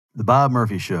The Bob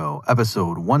Murphy Show,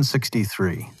 episode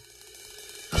 163.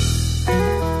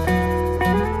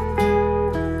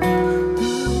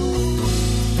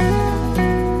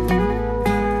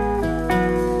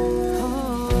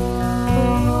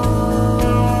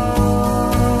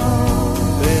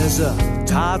 There's a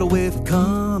tidal wave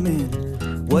coming.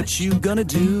 What you gonna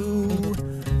do?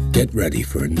 Get ready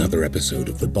for another episode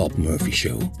of The Bob Murphy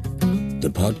Show,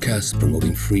 the podcast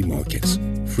promoting free markets,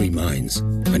 free minds,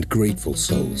 and grateful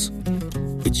souls.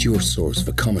 It's your source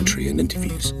for commentary and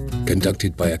interviews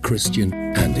conducted by a Christian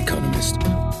and economist.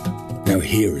 Now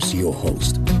here's your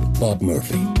host, Bob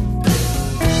Murphy.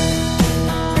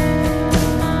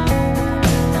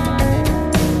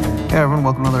 Hey everyone,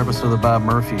 welcome to another episode of The Bob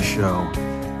Murphy Show.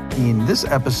 In this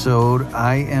episode,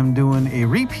 I am doing a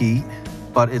repeat,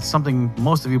 but it's something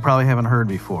most of you probably haven't heard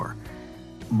before.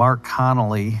 Mark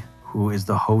Connolly, who is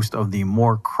the host of the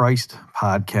More Christ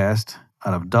podcast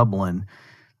out of Dublin,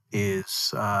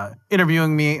 is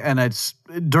interviewing me, and it's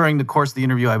during the course of the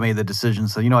interview I made the decision,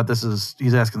 so you know what,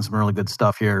 he's asking some really good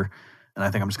stuff here, and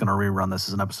I think I'm just going to rerun this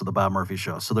as an episode of the Bob Murphy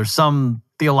Show. So there's some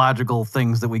theological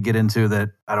things that we get into that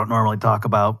I don't normally talk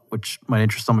about, which might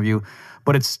interest some of you,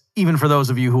 but it's even for those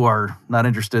of you who are not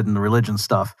interested in the religion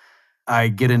stuff. I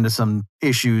get into some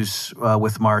issues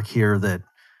with Mark here that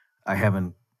I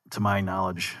haven't, to my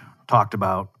knowledge, talked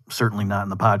about, certainly not in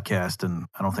the podcast, and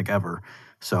I don't think ever.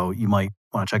 So you might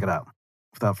want to check it out.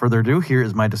 Without further ado, here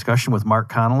is my discussion with Mark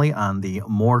Connolly on the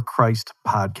More Christ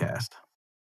podcast.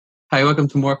 Hi, welcome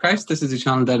to More Christ. This is a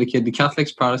channel dedicated to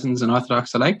Catholics, Protestants, and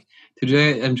Orthodox alike.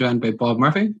 Today, I'm joined by Bob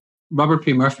Murphy. Robert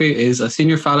P. Murphy is a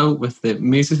senior fellow with the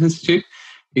Mises Institute.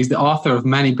 He's the author of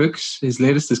many books. His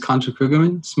latest is Contra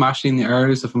Krugman, Smashing the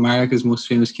Errors of America's Most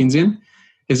Famous Keynesian.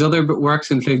 His other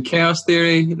works include Chaos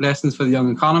Theory, Lessons for the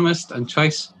Young Economist, and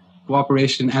Choice,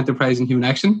 Cooperation, Enterprise, and Human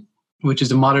Action, which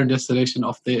is a modern distillation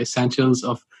of the essentials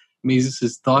of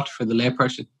Mises' thought for the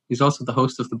layperson. He's also the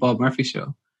host of The Bob Murphy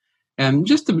Show.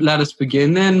 Just to let us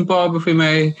begin then, Bob, if we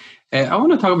may, I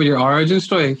want to talk about your origin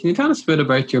story. Can you tell us a bit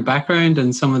about your background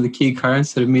and some of the key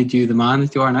currents that have made you the man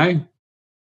that you are now?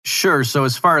 Sure. So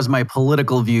as far as my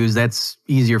political views, that's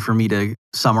easier for me to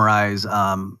summarize.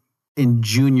 In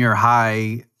junior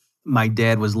high, my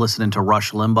dad was listening to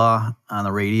Rush Limbaugh on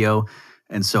the radio.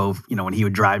 And so, you know, when he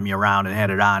would drive me around and had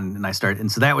it on,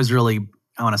 and so that was really,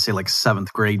 I want to say like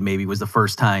seventh grade maybe, was the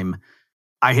first time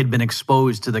I had been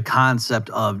exposed to the concept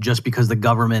of just because the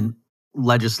government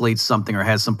legislates something or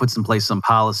puts in place some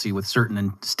policy with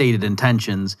certain stated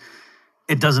intentions,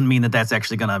 it doesn't mean that that's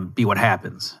actually going to be what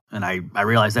happens. And I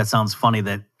realize that sounds funny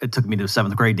that it took me to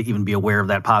seventh grade to even be aware of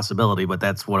that possibility, but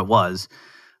that's what it was.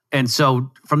 And so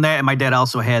from that, my dad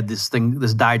also had this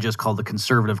digest called the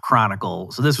Conservative Chronicle.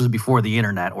 So this was before the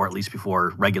internet, or at least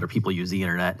before regular people used the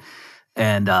internet.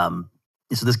 And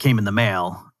so this came in the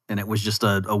mail, and it was just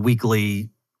a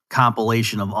weekly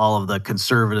compilation of all of the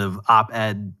conservative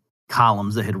op-ed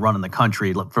columns that had run in the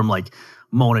country, from like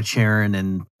Mona Charen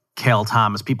and Cal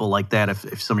Thomas, people like that,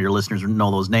 if some of your listeners know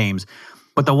those names.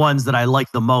 But the ones that I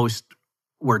liked the most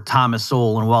were Thomas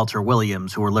Sowell and Walter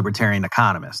Williams, who were libertarian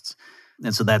economists.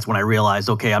 And so that's when I realized,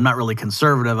 okay, I'm not really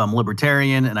conservative, I'm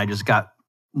libertarian, and I just got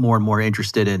more and more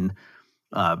interested in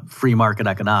free market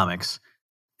economics.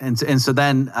 And so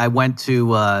then I went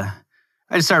to, I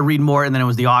just started reading more, and then it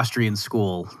was the Austrian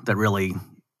school that really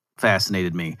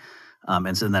fascinated me.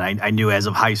 And then I knew as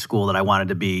of high school that I wanted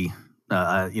to be,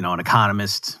 an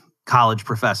economist, college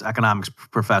professor, economics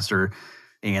professor,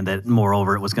 and that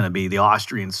moreover it was going to be the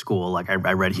Austrian school. Like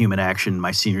I read Human Action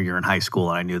my senior year in high school,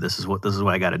 and I knew this is what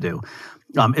I got to do.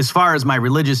 As far as my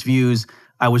religious views,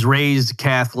 I was raised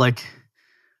Catholic.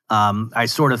 I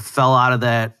sort of fell out of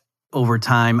that over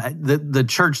time. The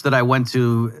church that I went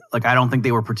to, like, I don't think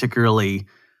they were particularly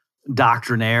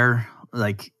doctrinaire.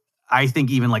 Like, I think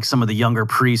even like some of the younger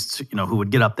priests, who would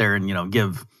get up there and,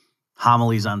 give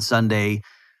homilies on Sunday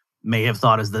may have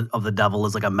thought of the devil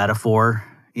as like a metaphor,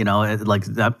 like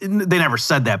that. They never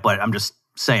said that, but I'm just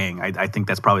saying, I think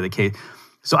that's probably the case.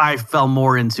 So I fell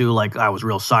more into, like, I was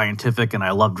real scientific, and I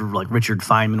loved, like, Richard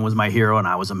Feynman was my hero, and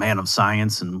I was a man of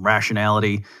science and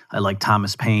rationality. I liked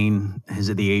Thomas Paine, his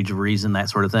The Age of Reason,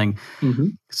 that sort of thing. Mm-hmm.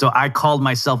 So I called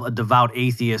myself a devout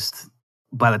atheist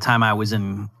by the time I was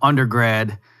in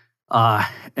undergrad.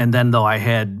 And then, though, I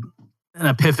had an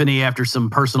epiphany after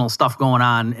some personal stuff going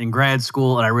on in grad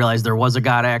school, and I realized there was a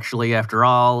God actually after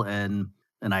all, and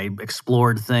I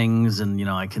explored things, and,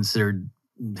 I considered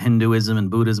Hinduism and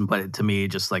Buddhism, but to me,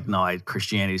 just like, no,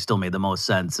 Christianity still made the most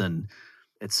sense. And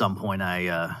at some point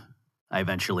I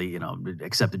eventually,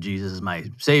 accepted Jesus as my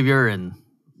savior and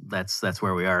that's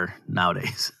where we are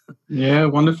nowadays. Yeah,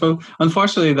 wonderful.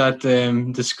 Unfortunately, that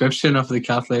description of the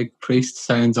Catholic priest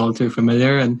sounds all too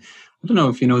familiar. And I don't know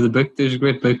if you know the book. There's a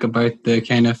great book about the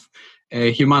kind of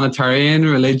humanitarian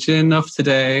religion of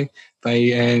today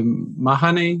by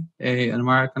Mahoney, an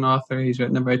American author. He's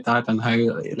written about that and how,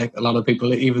 like, a lot of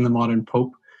people, even the modern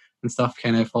Pope and stuff,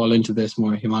 kind of fall into this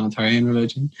more humanitarian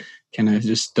religion. Kind of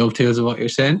just dovetails of what you're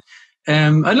saying.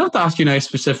 I'd love to ask you now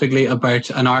specifically about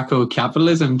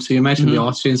anarcho-capitalism. So you mentioned the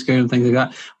Austrian school and things like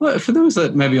that. Well, for those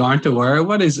that maybe aren't aware,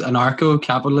 what is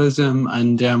anarcho-capitalism,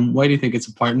 and why do you think it's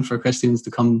important for Christians to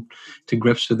come to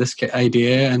grips with this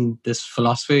idea and this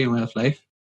philosophy and way of life?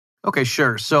 Okay,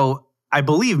 sure. So I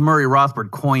believe Murray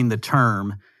Rothbard coined the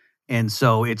term, and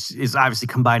so it's obviously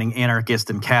combining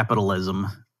anarchist and capitalism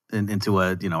into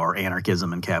a, or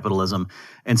anarchism and capitalism.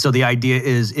 And so the idea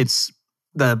is it's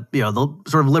the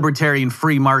sort of libertarian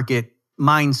free market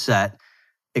mindset,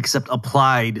 except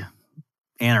applied,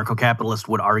 anarcho-capitalist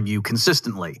would argue,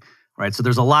 consistently, right? So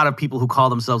there's a lot of people who call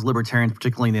themselves libertarians,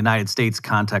 particularly in the United States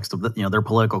context of their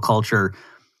political culture,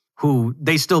 who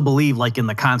they still believe, like, in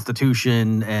the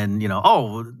Constitution and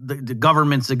the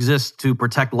governments exist to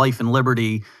protect life and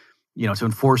liberty, to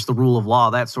enforce the rule of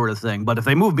law, that sort of thing. But if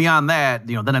they move beyond that,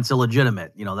 then it's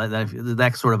illegitimate.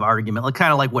 That sort of argument, like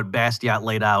kind of like what Bastiat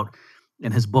laid out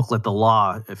in his booklet, The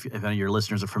Law, if any of your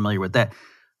listeners are familiar with that.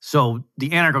 So the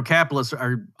anarcho-capitalists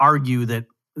argue that,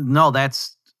 no,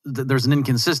 there's an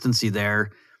inconsistency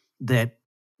there, that,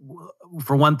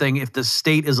 for one thing, if the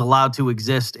state is allowed to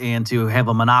exist and to have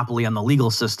a monopoly on the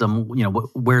legal system,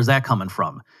 where's that coming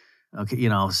from? Okay,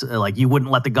 like, you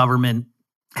wouldn't let the government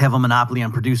have a monopoly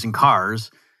on producing cars,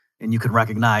 and you could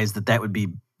recognize that would be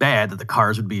bad, that the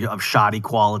cars would be of shoddy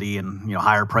quality and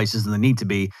higher prices than they need to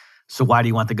be. So why do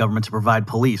you want the government to provide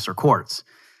police or courts?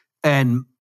 And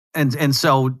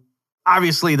so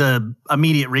obviously the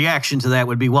immediate reaction to that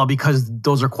would be, well, because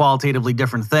those are qualitatively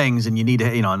different things, and you need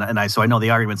to, so I know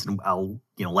the arguments, and I'll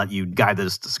let you guide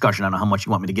this discussion. I don't know how much you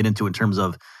want me to get into in terms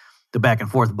of the back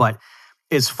and forth, but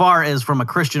as far as from a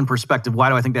Christian perspective, why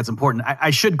do I think that's important? I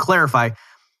should clarify.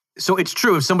 So it's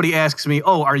true, if somebody asks me,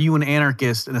 oh, are you an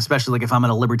anarchist? And especially like if I'm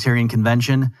at a libertarian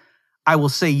convention, I will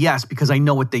say yes, because I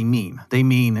know what they mean. They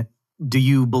mean, do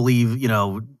you believe,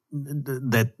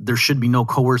 that there should be no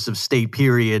coercive state,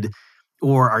 period,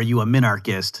 or are you a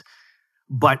minarchist?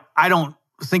 But I don't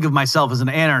think of myself as an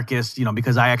anarchist,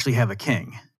 because I actually have a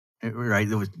king, right?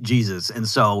 It was Jesus. And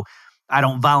so I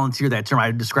don't volunteer that term.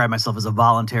 I describe myself as a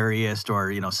voluntarist,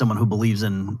 or, someone who believes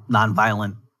in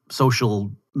nonviolent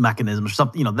social mechanisms or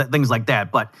something, things like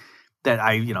that. But that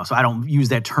so I don't use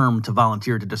that term to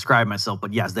volunteer to describe myself.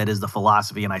 But yes, that is the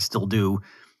philosophy, and I still do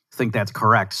think that's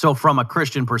correct. So from a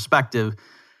Christian perspective,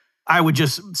 I would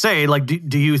just say, like,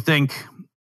 do you think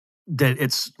that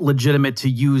it's legitimate to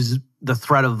use the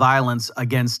threat of violence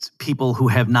against people who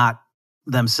have not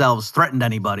themselves threatened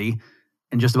anybody,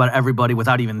 and just about everybody,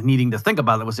 without even needing to think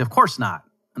about it, would say, of course not.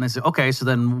 And I say, okay, so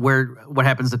then what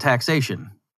happens to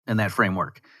taxation in that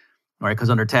framework? Right? Because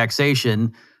under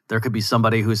taxation, there could be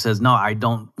somebody who says, no, I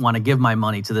don't want to give my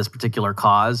money to this particular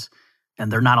cause,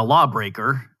 and they're not a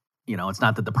lawbreaker. It's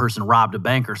not that the person robbed a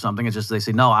bank or something. It's just they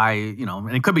say, no,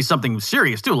 and it could be something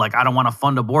serious too, like I don't want to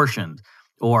fund abortion,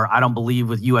 or I don't believe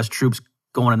with U.S. troops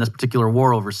going in this particular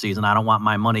war overseas, and I don't want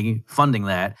my money funding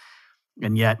that.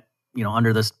 And yet,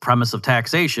 under this premise of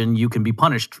taxation, you can be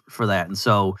punished for that. And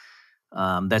so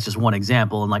that's just one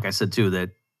example. And like I said too,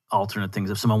 that alternate things,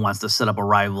 if someone wants to set up a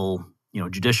rival,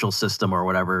 judicial system or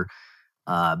whatever,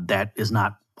 that is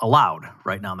not allowed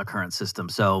right now in the current system.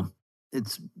 So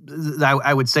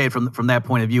I would say it from that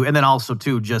point of view. And then also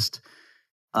too, just,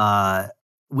 and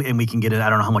we can get in, I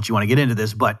don't know how much you want to get into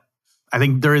this, but I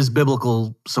think there is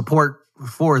biblical support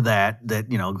for that,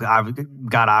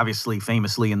 God obviously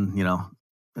famously in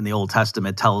the Old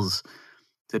Testament tells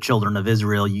the children of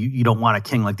Israel, you don't want a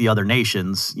king like the other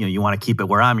nations, you want to keep it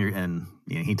where I'm, and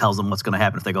he tells them what's going to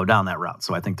happen if they go down that route.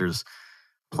 So I think there's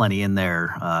plenty in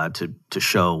there to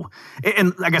show.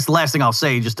 And I guess the last thing I'll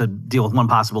say, just to deal with one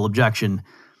possible objection,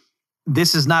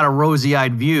 this is not a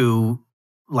rosy-eyed view,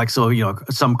 like, so,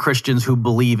 some Christians who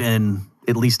believe in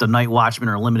at least a night watchman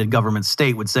or a limited government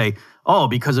state would say, oh,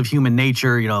 because of human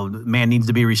nature, man needs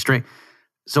to be restrained.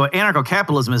 So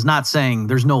anarcho-capitalism is not saying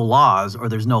there's no laws or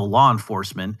there's no law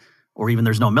enforcement or even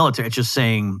there's no military. It's just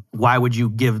saying, why would you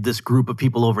give this group of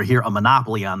people over here a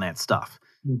monopoly on that stuff?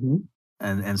 Mm-hmm.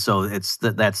 And so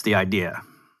that's the idea.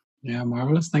 Yeah,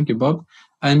 marvelous. Thank you, Bob.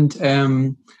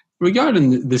 And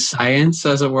regarding the science,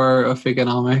 as it were, of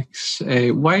economics,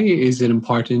 why is it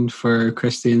important for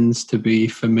Christians to be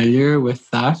familiar with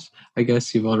that? I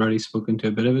guess you've already spoken to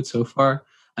a bit of it so far.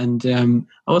 And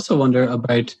I also wonder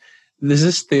about, there's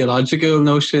this theological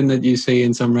notion that you see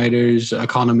in some writers,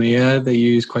 economia, they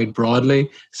use quite broadly.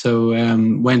 So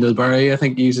Wendell Berry, I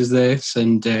think, uses this,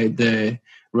 and the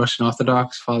Russian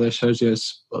Orthodox Father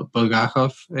Sergius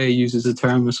Bulgakov uses the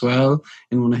term as well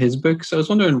in one of his books. I was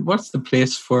wondering, what's the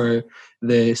place for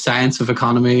the science of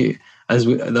economy,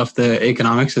 of the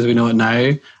economics as we know it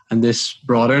now, and this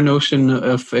broader notion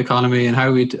of economy, and how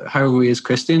are we as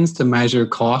Christians to measure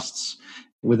costs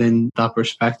within that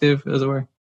perspective, as it were?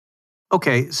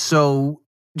 Okay, so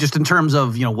just in terms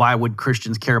of, why would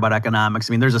Christians care about economics?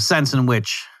 I mean, there's a sense in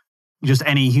which just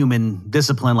any human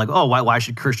discipline, like, oh, why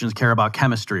should Christians care about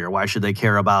chemistry, or why should they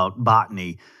care about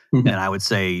botany? Mm-hmm. And I would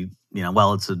say,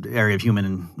 well, it's an area of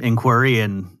human inquiry,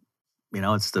 and,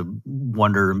 it's the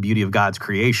wonder and beauty of God's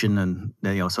creation. And,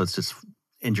 so it's just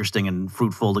interesting and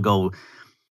fruitful to go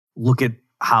look at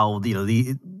how,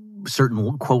 the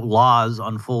certain, quote, laws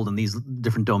unfold in these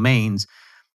different domains.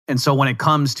 And so when it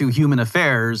comes to human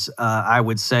affairs, I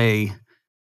would say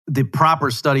the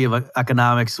proper study of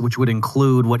economics, which would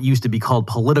include what used to be called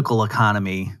political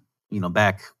economy,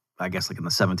 back, I guess, like in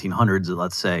the 1700s,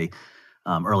 let's say,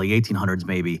 early 1800s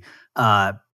maybe,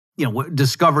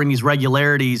 discovering these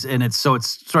regularities. And it's sort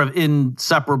of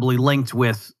inseparably linked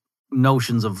with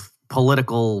notions of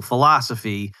political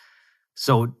philosophy.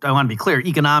 So I want to be clear,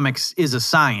 economics is a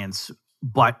science,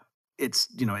 but it's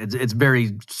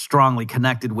very strongly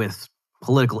connected with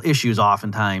political issues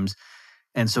oftentimes.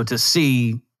 And so to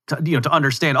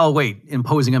understand, oh, wait,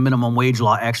 imposing a minimum wage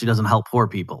law actually doesn't help poor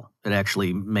people. It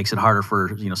actually makes it harder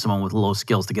for, someone with low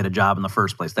skills to get a job in the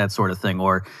first place, that sort of thing.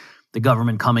 Or the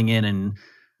government coming in and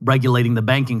regulating the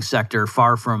banking sector,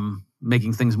 far from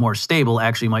making things more stable,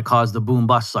 actually might cause the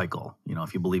boom-bust cycle,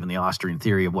 if you believe in the Austrian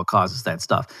theory of what causes that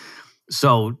stuff.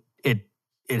 So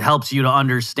it helps you to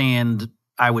understand,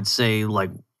 I would say,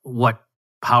 like, what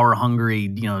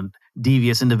power-hungry,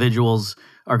 devious individuals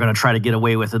are going to try to get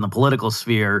away with in the political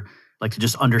sphere, like to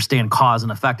just understand cause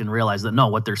and effect and realize that, no,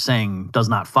 what they're saying does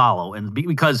not follow. And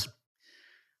because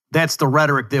that's the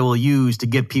rhetoric they will use to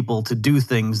get people to do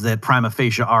things that prima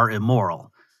facie are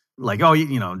immoral. Like, oh,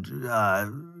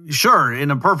 sure,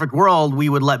 in a perfect world, we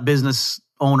would let business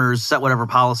owners set whatever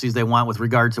policies they want with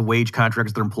regard to wage contracts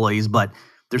with their employees, but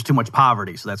there's too much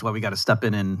poverty. So that's why we got to step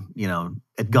in and,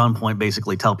 at gunpoint,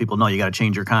 basically tell people, no, you got to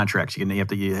change your contracts. You have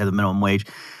to have the minimum wage.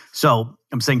 So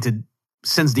I'm saying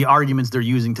since the arguments they're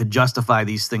using to justify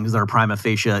these things that are prima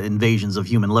facie invasions of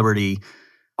human liberty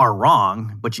are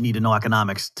wrong, but you need to know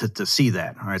economics to see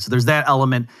that. All right. So there's that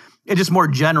element. And just more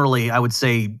generally, I would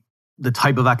say the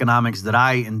type of economics that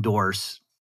I endorse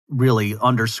really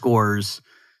underscores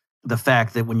the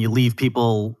fact that when you leave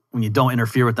people, when you don't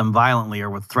interfere with them violently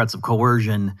or with threats of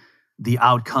coercion, the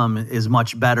outcome is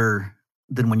much better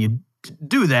than when you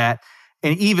do that.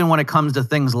 And even when it comes to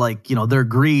things like, their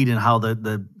greed and how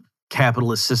the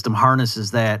capitalist system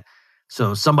harnesses that.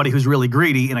 So somebody who's really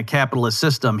greedy in a capitalist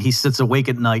system, he sits awake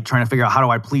at night trying to figure out, how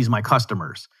do I please my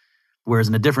customers? Whereas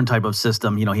in a different type of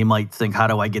system, he might think, how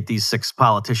do I get these 6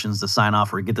 politicians to sign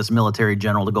off, or get this military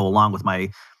general to go along with my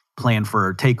plan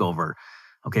for takeover?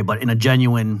 Okay, but in a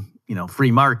genuine,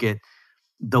 free market,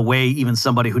 the way even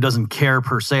somebody who doesn't care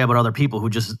per se about other people, who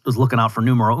just is looking out for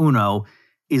numero uno,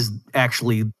 is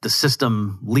actually the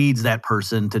system leads that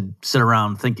person to sit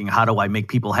around thinking, how do I make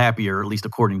people happier, at least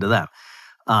according to them?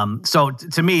 So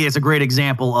to me, it's a great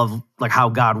example of like how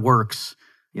God works,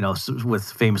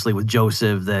 famously with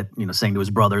Joseph, that, saying to his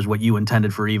brothers, what you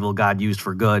intended for evil, God used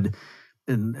for good.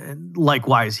 And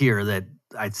likewise here, that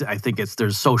I think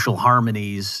there's social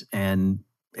harmonies, and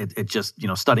it just,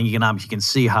 studying economics, you can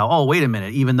see how, oh, wait a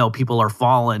minute, even though people are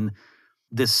fallen,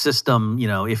 this system,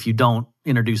 if you don't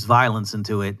introduce violence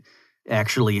into it,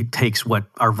 actually takes what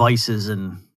are vices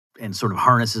and sort of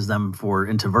harnesses them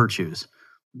into virtues.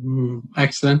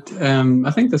 Excellent.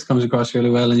 I think this comes across really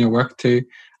well in your work too.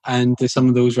 And some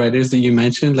of those writers that you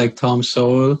mentioned, like Tom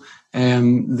Sowell,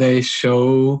 they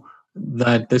show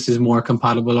that this is more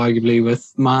compatible, arguably,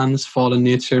 with man's fallen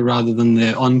nature rather than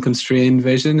the unconstrained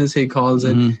vision, as he calls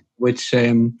it, which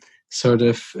sort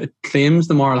of claims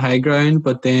the moral high ground.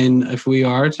 But then if we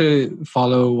are to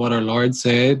follow what our Lord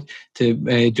said, to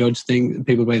judge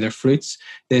people by their fruits,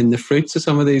 then the fruits of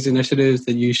some of these initiatives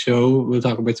that you show, we'll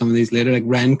talk about some of these later, like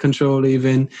rent control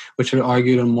even, which are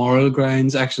argued on moral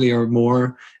grounds, actually are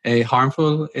more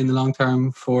harmful in the long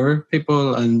term for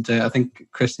people. And I think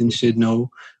Christians should know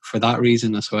for that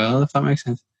reason as well, if that makes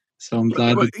sense. So I'm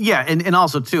glad. Yeah, and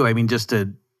also too, I mean, just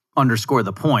to underscore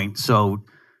the point, so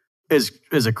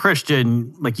as a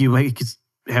Christian, like, you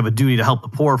have a duty to help the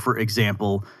poor, for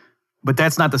example, But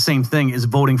that's not the same thing as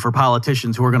voting for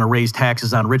politicians who are going to raise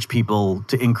taxes on rich people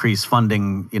to increase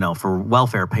funding, for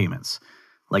welfare payments.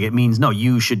 Like, it means, no,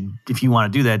 you should, if you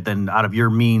want to do that, then out of your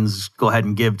means, go ahead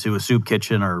and give to a soup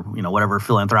kitchen or, whatever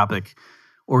philanthropic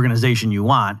organization you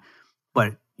want.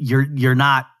 But you're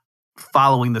not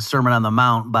following the Sermon on the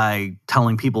Mount by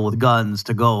telling people with guns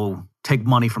to go take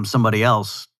money from somebody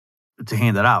else to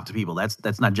hand it out to people.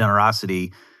 That's not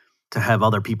generosity, to have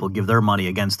other people give their money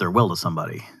against their will to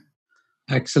somebody.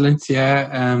 Excellent. Yeah.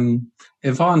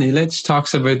 Ivan Illich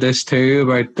talks about this too,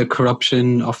 about the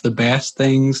corruption of the best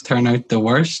things turn out the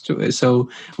worst. So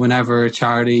whenever a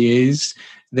charity is,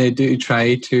 they do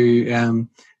try to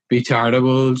be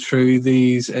charitable through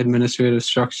these administrative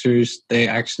structures. They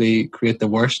actually create the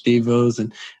worst evils,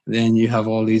 and then you have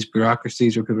all these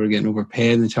bureaucracies where people are getting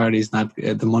overpaid and the charity's not,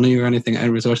 the money or anything,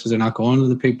 and resources are not going to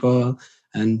the people.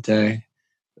 And I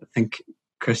think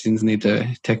Christians need to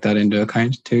take that into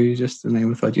account too, just in line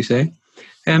with what you say.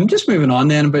 Just moving on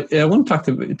then, but I want to talk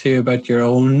to you about your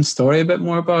own story a bit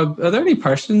more, Bob. Are there any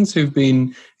persons who've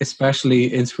been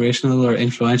especially inspirational or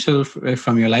influential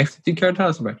from your life that you care to tell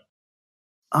us about?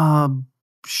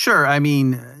 Sure. I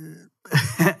mean,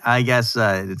 I guess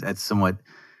it's somewhat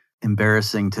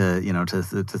embarrassing to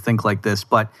think like this,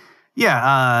 but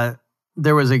yeah,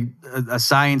 there was a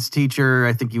science teacher.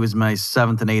 I think he was my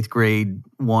 7th and 8th grade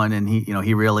one, and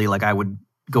he really, like, I would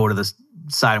go to this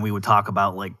side and we would talk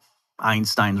about like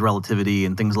Einstein's relativity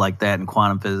and things like that and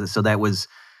quantum physics. So that was,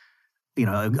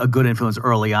 a good influence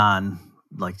early on,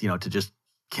 like, to just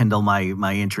kindle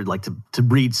my interest, like to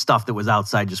read stuff that was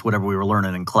outside just whatever we were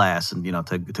learning in class, and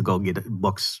to go get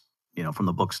books, from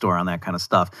the bookstore on that kind of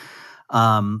stuff.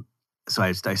 So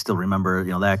I still remember,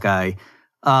 that guy.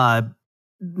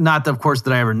 Not, of course,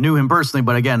 that I ever knew him personally,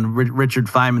 but again, Richard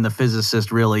Feynman, the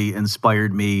physicist, really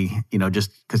inspired me,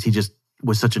 just because he just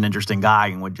was such an interesting guy,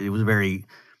 and he was very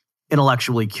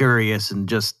intellectually curious, and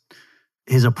just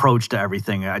his approach to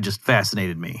everything just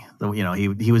fascinated me.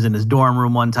 He was in his dorm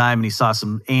room one time and he saw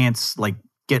some ants like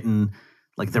getting,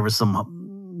 like there was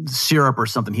some syrup or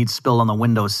something he'd spilled on the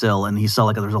windowsill, and he saw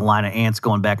like there was a line of ants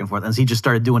going back and forth, and so he just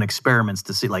started doing experiments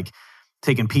to see, like,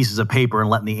 taking pieces of paper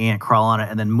and letting the ant crawl on it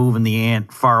and then moving the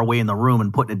ant far away in the room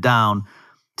and putting it down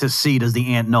to see, does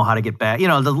the ant know how to get back?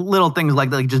 The little things like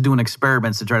that, like just doing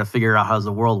experiments to try to figure out how does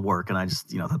the world work. And I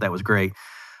just, thought that was great.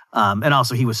 And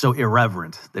also he was so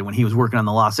irreverent that when he was working on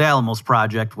the Los Alamos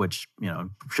project, which,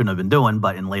 shouldn't have been doing,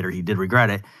 but in later he did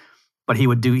regret it. But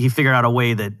he figured out a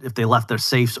way that if they left their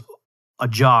safes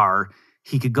ajar,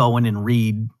 he could go in and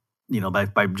read,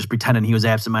 by just pretending he was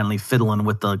absentmindedly fiddling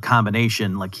with the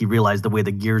combination. Like, he realized the way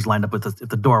the gears lined up with if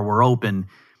the door were open,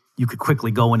 you could quickly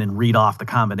go in and read off the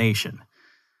combination.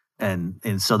 And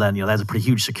so then, that's a pretty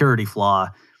huge security flaw.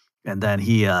 And then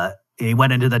he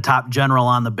went into the top general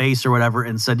on the base or whatever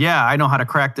and said, yeah, I know how to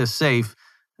crack this safe.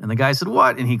 And the guy said,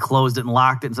 what? And he closed it and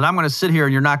locked it and said, I'm going to sit here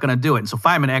and you're not going to do it. And so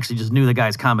Feynman actually just knew the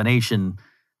guy's combination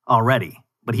already,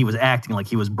 but he was acting like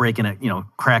he was breaking it,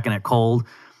 cracking it cold.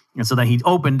 And so then he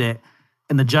opened it,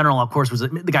 and the general, of course, the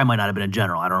guy might not have been a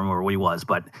general. I don't remember what he was,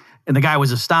 and the guy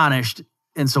was astonished.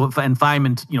 And so, and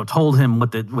Feynman, told him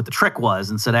what the trick was,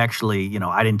 and said, actually,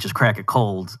 I didn't just crack it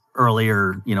cold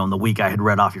earlier, in the week I had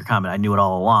read off your comment. I knew it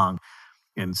all along.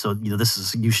 And so,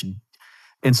 you should.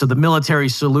 And so the military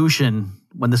solution,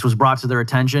 when this was brought to their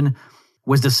attention,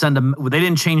 was to send them. They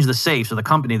didn't change the safe, so the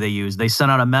company they used, they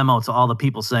sent out a memo to all the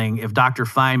people saying, if Dr.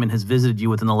 Feynman has visited you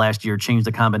within the last year, change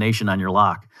the combination on your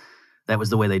lock. That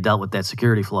was the way they dealt with that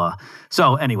security flaw.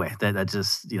 So anyway, that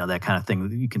just, that kind of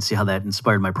thing. You can see how that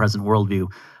inspired my present worldview.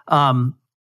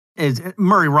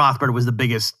 Murray Rothbard was the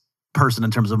biggest person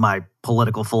in terms of my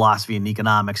political philosophy and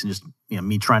economics, and just,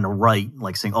 me trying to write,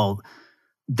 like saying, oh,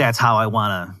 that's how I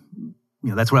want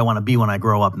to, that's what I want to be when I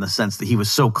grow up, in the sense that he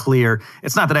was so clear.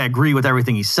 It's not that I agree with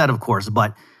everything he said, of course,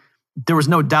 but there was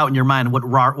no doubt in your mind what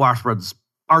Rothbard's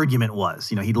argument was.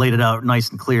 He laid it out nice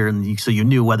and clear, and so you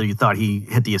knew whether you thought he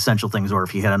hit the essential things or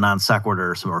if he had a non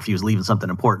sequitur, or if he was leaving something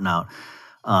important out.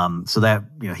 So that,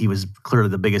 he was clearly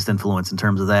the biggest influence in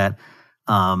terms of that.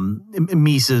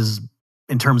 Mises,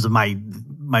 in terms of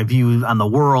my view on the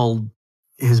world,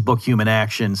 his book Human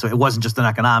Action. So it wasn't just an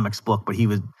economics book, but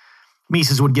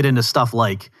Mises would get into stuff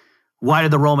like, why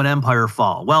did the Roman Empire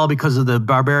fall? Well, because of the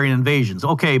barbarian invasions.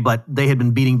 Okay, but they had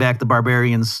been beating back the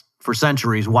barbarians for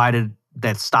centuries. Why did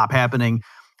that stop happening?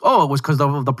 Oh, it was because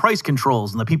of the price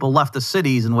controls, and the people left the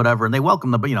cities and whatever, and they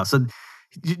welcomed them. So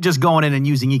just going in and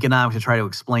using economics to try to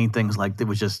explain things, like, it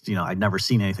was just, I'd never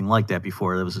seen anything like that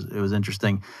before. It was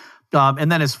interesting.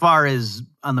 And then as far as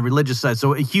on the religious side,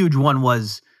 so a huge one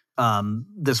was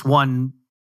this one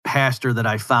pastor that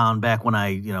I found back when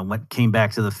I, came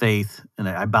back to the faith, and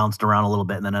I bounced around a little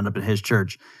bit and then ended up in his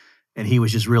church, and he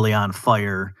was just really on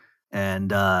fire.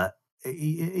 And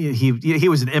he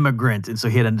was an immigrant, and so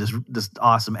he had this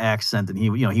awesome accent, and he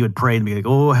would pray and be like,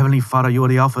 "Oh, Heavenly Father, you are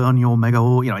the Alpha and the Omega."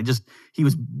 Oh, he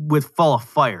was full of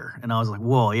fire, and I was like,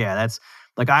 "Whoa, yeah, that's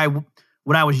like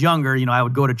when I was younger, I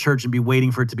would go to church and be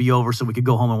waiting for it to be over so we could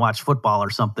go home and watch football or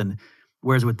something.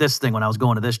 Whereas with this thing, when I was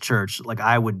going to this church, like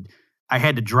I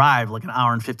had to drive like an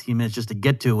hour and 15 minutes just to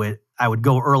get to it. I would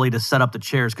go early to set up the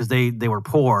chairs because they were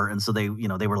poor, and so they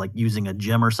were like using a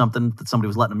gym or something that somebody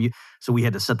was letting them use. So we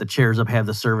had to set the chairs up, have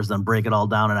the service, then break it all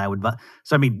down,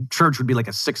 and church would be like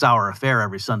a 6-hour affair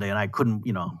every Sunday, and I couldn't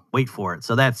wait for it.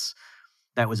 So that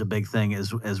was a big thing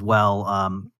as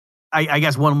well. I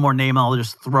guess one more name I'll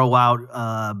just throw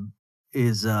out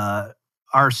is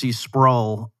R.C.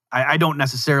 Sproul. I don't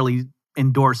necessarily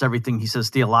endorse everything he says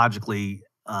theologically,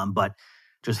 but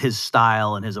just his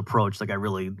style and his approach, like I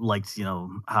really liked,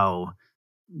 how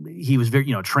he was very,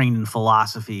 trained in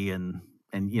philosophy and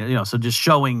so just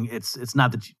showing it's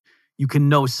not that you can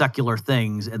know secular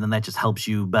things and then that just helps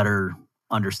you better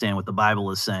understand what the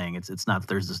Bible is saying. It's not that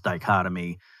there's this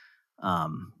dichotomy,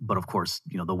 but of course,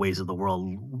 the ways of the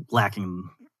world lacking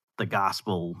the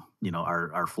gospel,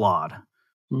 are flawed.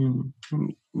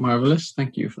 Marvelous.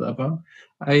 Thank you for that, Bob.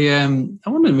 I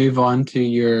want to move on to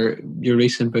your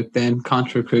recent book then,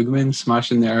 Contra Krugman,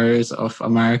 Smashing the Errors of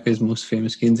America's Most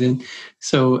Famous Keynesian.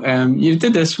 So you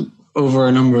did this over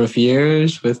a number of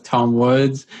years with Tom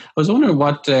Woods. I was wondering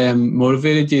what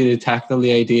motivated you to tackle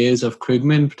the ideas of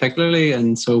Krugman particularly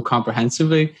and so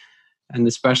comprehensively, and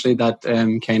especially that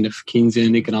kind of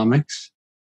Keynesian economics.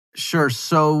 Sure.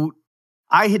 So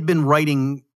I had been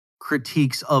writing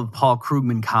critiques of Paul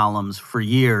Krugman columns for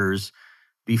years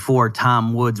before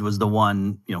Tom Woods was the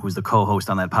one, who's the co-host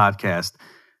on that podcast,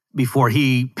 before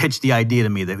he pitched the idea to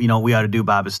me that, what we ought to do,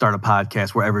 Bob, is start a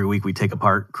podcast where every week we take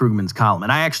apart Krugman's column.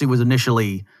 And I actually was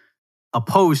initially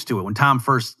opposed to it. When Tom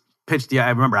first pitched I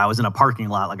remember I was in a parking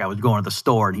lot, like I was going to the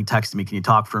store, and he texted me, "Can you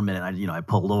talk for a minute?" I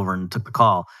pulled over and took the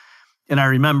call. And I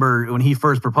remember when he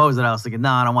first proposed it, I was thinking,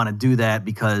 no, I don't want to do that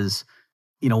because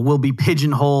we'll be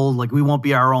pigeonholed. Like we won't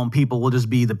be our own people. We'll just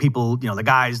be the people, the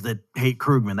guys that hate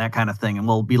Krugman, that kind of thing. And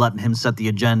we'll be letting him set the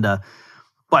agenda.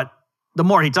 But the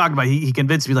more he talked about it, he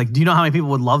convinced me, like, do you know how many people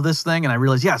would love this thing? And I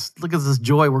realized, yes, look at this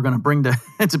joy we're going to bring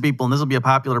to people. And this will be a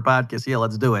popular podcast. Yeah,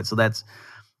 let's do it. So that's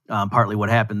partly what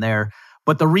happened there.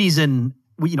 But the reason,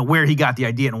 where he got the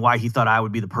idea and why he thought I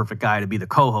would be the perfect guy to be the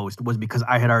co-host was because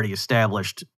I had already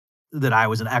established that I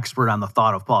was an expert on the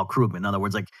thought of Paul Krugman. In other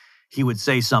words, like he would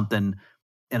say something,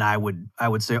 and I would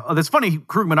say, "Oh, that's funny.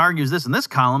 Krugman argues this in this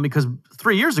column because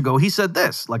 3 years ago he said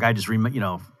this." Like I just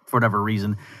for whatever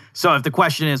reason. So if the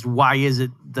question is why is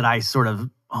it that I sort of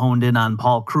honed in on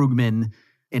Paul Krugman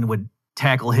and would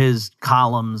tackle his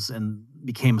columns and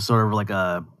became sort of like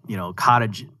a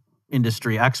cottage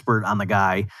industry expert on the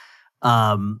guy,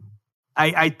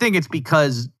 I think it's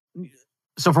because.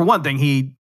 So for one thing,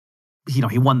 he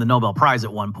won the Nobel Prize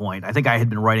at one point. I think I had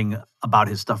been writing about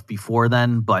his stuff before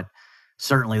then, but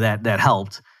certainly that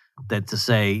helped. That to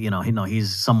say,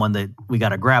 he's someone that we got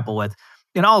to grapple with,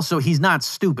 and also he's not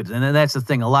stupid, and that's the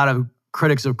thing. A lot of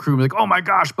critics of Krugman are like, "Oh my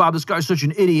gosh, Bob, this guy's such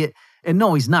an idiot," and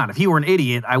no, he's not. If he were an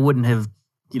idiot, I wouldn't have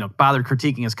bothered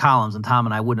critiquing his columns, and Tom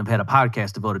and I wouldn't have had a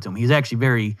podcast devoted to him. He's actually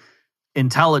very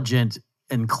intelligent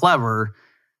and clever,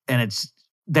 and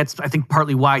that's I think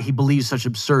partly why he believes such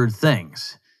absurd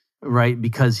things. Right,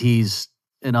 because he's,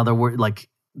 in other words, like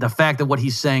the fact that what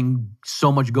he's saying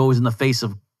so much goes in the face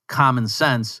of common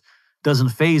sense doesn't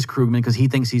faze Krugman because he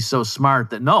thinks he's so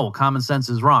smart that no, common sense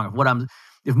is wrong.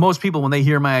 If most people when they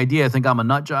hear my idea think I'm a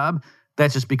nut job,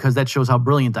 that's just because that shows how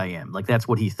brilliant I am. Like that's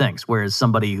what he thinks. Whereas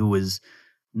somebody who is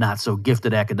not so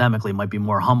gifted academically might be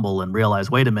more humble and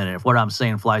realize, wait a minute, if what I'm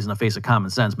saying flies in the face of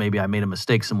common sense, maybe I made a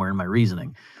mistake somewhere in my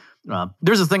reasoning.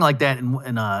 There's a thing like that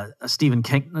in a Stephen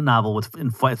King novel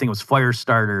I think it was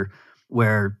Firestarter,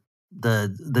 where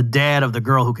the dad of the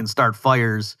girl who can start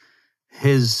fires,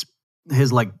 his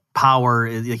like power,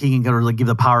 he can like give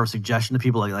the power of suggestion to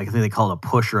people. Like I think they call it a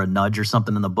push or a nudge or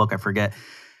something in the book. I forget.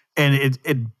 And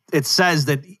it says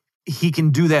that he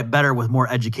can do that better with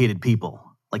more educated people.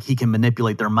 Like he can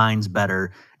manipulate their minds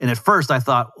better. And at first I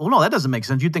thought, well, no, that doesn't make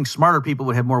sense. You'd think smarter people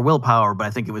would have more willpower, but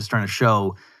I think it was trying to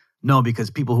show. No, because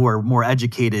people who are more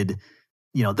educated,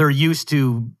 they're used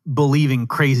to believing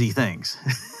crazy things,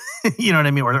 you know what I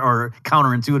mean, or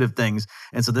counterintuitive things.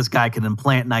 And so this guy can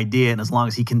implant an idea, and as long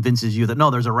as he convinces you that,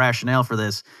 no, there's a rationale for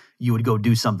this, you would go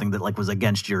do something that like was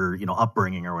against your,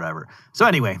 upbringing or whatever. So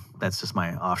anyway, that's just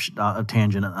my off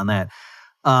tangent on that.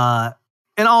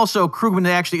 And also Krugman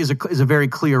actually is a very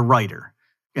clear writer.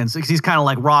 And so he's kind of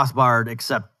like Rothbard,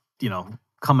 except,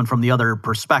 coming from the other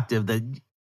perspective, that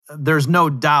there's no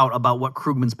doubt about what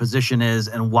Krugman's position is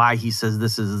and why he says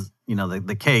this is,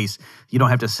 the case. You don't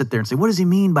have to sit there and say, what does he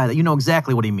mean by that? You know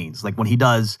exactly what he means. Like when he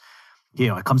does,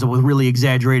 it comes up with really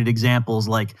exaggerated examples,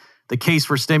 like the case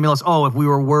for stimulus. Oh, if we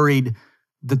were worried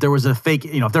that there was a fake,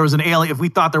 if there was an alien, if we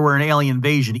thought there were an alien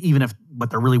invasion, even if, but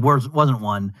there really wasn't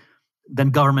one, then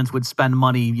governments would spend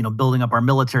money, building up our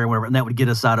military or whatever, and that would get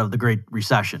us out of the Great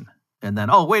Recession. And then,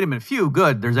 oh, wait a minute,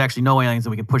 good. There's actually no aliens,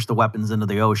 and we can push the weapons into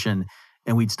the ocean,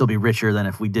 and we'd still be richer than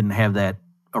if we didn't have that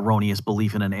erroneous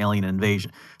belief in an alien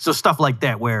invasion. So stuff like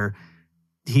that, where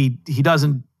he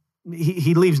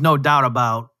leaves no doubt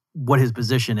about what his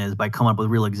position is by coming up with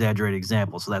real exaggerated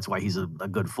examples. So that's why he's a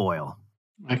good foil.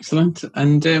 Excellent.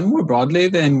 And more broadly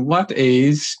then, what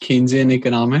is Keynesian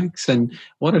economics and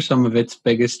what are some of its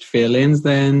biggest failings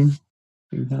then?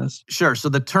 Sure. So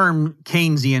the term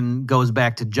Keynesian goes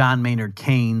back to John Maynard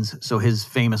Keynes. So his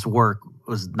famous work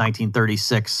was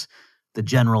 1936, The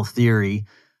General Theory.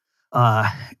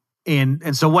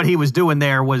 And so what he was doing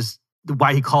there was,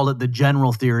 why he called it the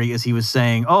general theory, is he was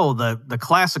saying, the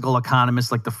classical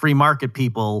economists, like the free market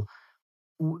people,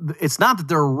 it's not that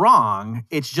they're wrong.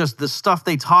 It's just the stuff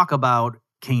they talk about,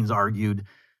 Keynes argued,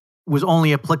 was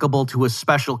only applicable to a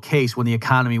special case when the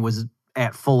economy was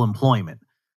at full employment.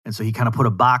 And so he kind of put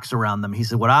a box around them. He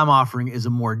said, what I'm offering is a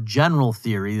more general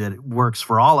theory that works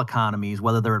for all economies,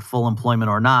 whether they're at full employment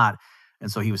or not.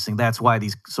 And so he was saying that's why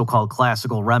these so-called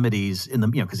classical remedies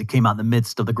because he came out in the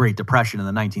midst of the Great Depression in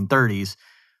the 1930s,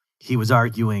 he was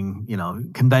arguing,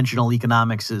 conventional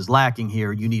economics is lacking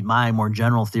here. You need my more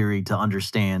general theory to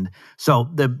understand. So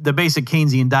the basic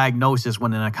Keynesian diagnosis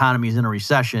when an economy is in a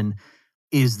recession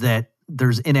is that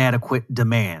there's inadequate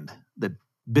demand, that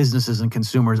businesses and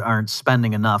consumers aren't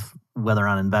spending enough, whether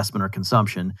on investment or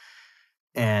consumption.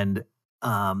 And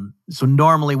so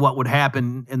normally what would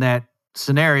happen in that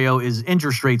scenario is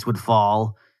interest rates would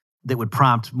fall, that would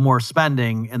prompt more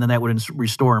spending, and then that would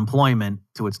restore employment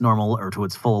to its normal or to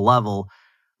its full level.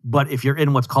 But if you're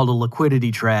in what's called a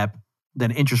liquidity trap, then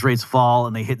interest rates fall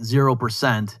and they hit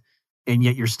 0%, and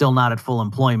yet you're still not at full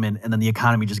employment, and then the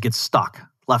economy just gets stuck,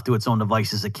 left to its own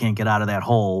devices. It can't get out of that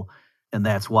hole. And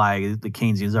that's why the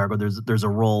Keynesians argue there's a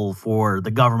role for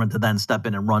the government to then step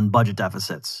in and run budget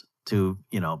deficits to,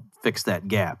 fix that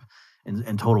gap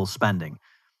in total spending.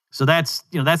 So that's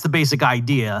the basic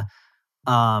idea.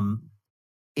 And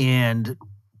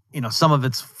some of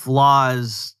its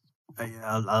flaws,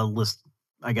 I'll list,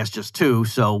 I guess, just two.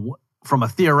 So from a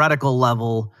theoretical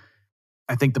level,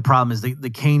 I think the problem is the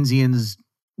Keynesians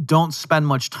don't spend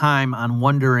much time on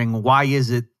wondering why is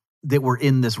it that we're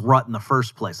in this rut in the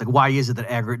first place? Like, why is it that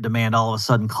aggregate demand all of a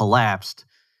sudden collapsed?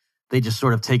 They just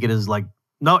sort of take it as like,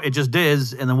 no, it just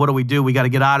is. And then what do? We got to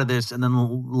get out of this. And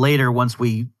then later, once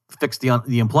we fix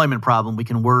the employment problem, we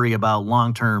can worry about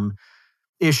long-term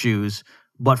issues.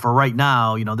 But for right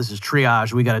now, this is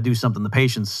triage. We got to do something. The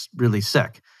patient's really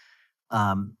sick.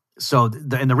 So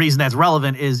the reason that's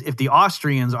relevant is if the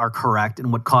Austrians are correct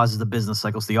in what causes the business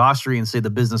cycles, the Austrians say the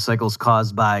business cycle is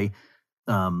caused by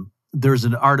there's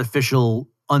an artificial,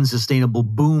 unsustainable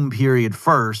boom period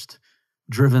first,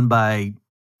 driven by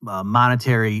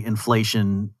monetary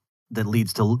inflation that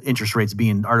leads to interest rates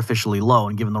being artificially low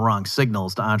and giving the wrong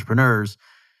signals to entrepreneurs.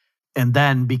 And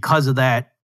then because of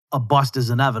that, a bust is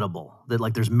inevitable, that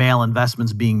like there's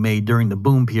malinvestments being made during the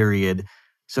boom period.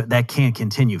 So that can't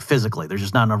continue physically. There's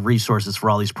just not enough resources for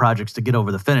all these projects to get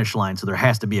over the finish line. So there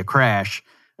has to be a crash.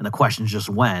 And the question is just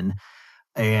when.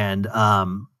 And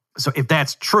so if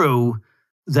that's true,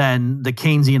 then the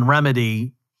Keynesian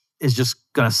remedy is just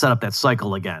going to set up that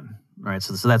cycle again. Right.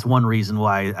 So that's one reason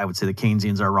why I would say the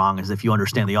Keynesians are wrong, is if you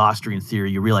understand the Austrian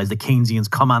theory, you realize the Keynesians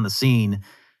come on the scene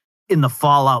in the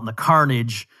fallout and the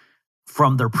carnage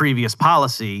from their previous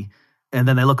policy. And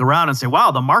then they look around and say,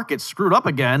 wow, the market's screwed up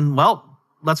again. Well,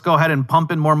 let's go ahead and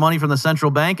pump in more money from the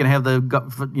central bank and have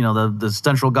the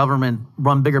central government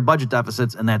run bigger budget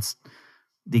deficits. And that's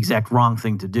the exact wrong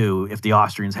thing to do if the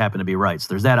Austrians happen to be right. So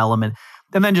there's that element.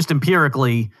 And then just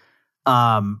empirically,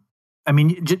 I'm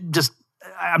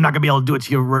not going to be able to do it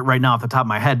to you right now off the top of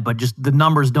my head, but just the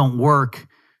numbers don't work.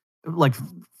 Like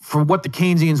for what the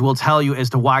Keynesians will tell you as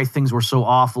to why things were so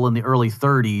awful in the early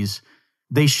 30s,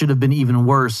 they should have been even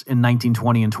worse in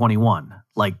 1920 and 21.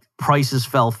 Like prices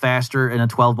fell faster in a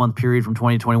 12-month period from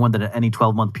 2021 than any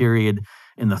 12-month period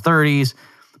in the 30s.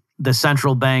 The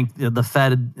central bank, the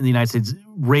Fed in the United States,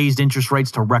 raised interest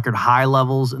rates to record high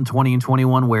levels in 20 and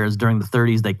 21, whereas during the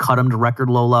 30s, they cut them to record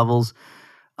low levels.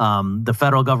 The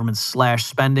federal government slashed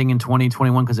spending in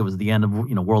 2021 because it was the end of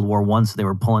World War I, so they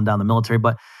were pulling down the military.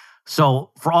 But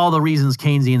so for all the reasons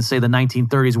Keynesians say the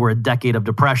 1930s were a decade of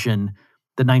depression,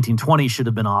 the 1920s should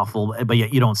have been awful, but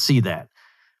yet you don't see that.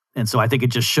 And so I think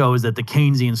it just shows that the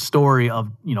Keynesian story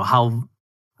of how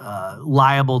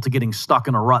liable to getting stuck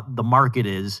in a rut the market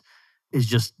is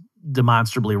just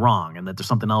demonstrably wrong, and that there's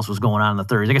something else was going on in the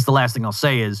 30s. I guess the last thing I'll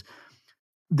say is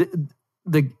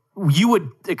you would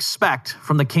expect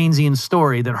from the Keynesian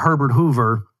story that Herbert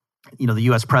Hoover, the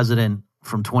U.S. president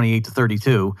from 28 to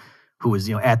 32, who was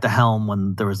at the helm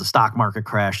when there was the stock market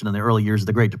crash and in the early years of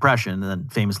the Great Depression, and then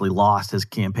famously lost his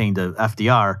campaign to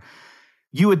FDR.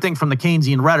 You would think from the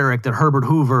Keynesian rhetoric that Herbert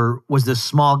Hoover was this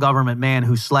small government man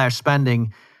who slashed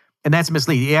spending, and that's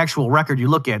misleading. The actual record you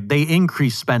look at, they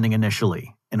increased spending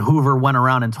initially, and Hoover went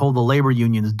around and told the labor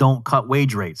unions, don't cut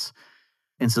wage rates.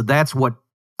 And so that's what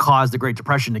caused the Great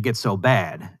Depression to get so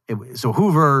bad. So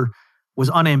Hoover was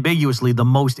unambiguously the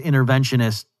most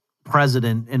interventionist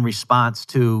president in response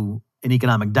to an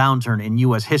economic downturn in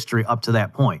U.S. history up to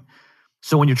that point.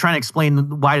 So when you're trying to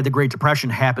explain why did the Great Depression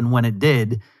happen when it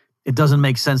did, it doesn't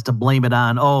make sense to blame it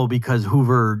on, because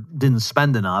Hoover didn't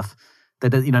spend enough.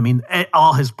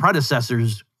 All his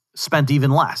predecessors spent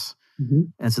even less. Mm-hmm.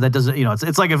 And so that doesn't,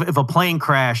 it's like if a plane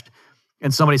crashed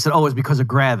and somebody said, it's because of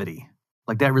gravity.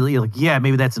 Like that really, yeah,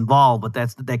 maybe that's involved, but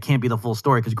that can't be the full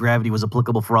story because gravity was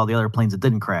applicable for all the other planes that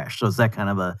didn't crash. So it's that kind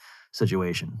of a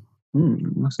situation.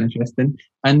 That's interesting.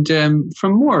 And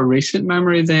from more recent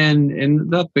memory then, in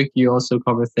that book you also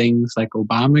cover things like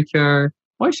Obamacare.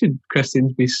 Why should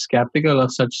Christians be skeptical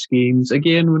of such schemes?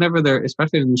 Again, whenever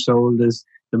especially when they're sold as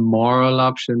the moral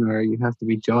option or you have to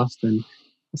be just and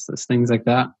things like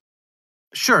that.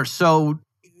 Sure. So,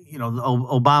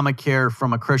 Obamacare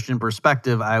from a Christian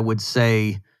perspective, I would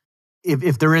say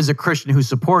if there is a Christian who's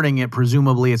supporting it,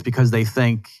 presumably it's because they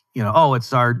think,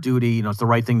 it's our duty, it's the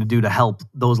right thing to do to help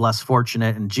those less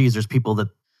fortunate. And geez, there's people that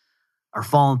are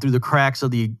falling through the cracks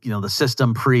of the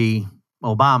system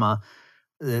pre-Obama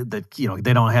that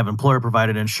they don't have employer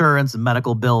provided insurance, and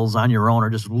medical bills on your own are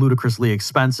just ludicrously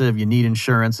expensive. You need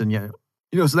insurance and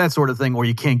so that sort of thing, or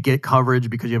you can't get coverage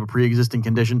because you have a pre-existing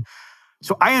condition.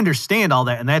 So I understand all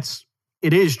that, and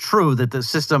it is true that the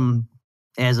system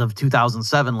as of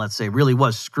 2007, let's say, really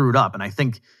was screwed up. And I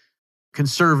think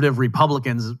conservative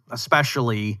Republicans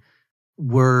especially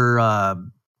were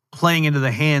playing into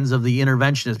the hands of the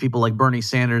interventionists, people like Bernie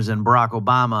Sanders and Barack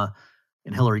Obama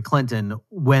and Hillary Clinton,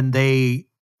 when they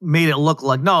made it look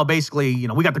like, no, basically,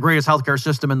 we got the greatest healthcare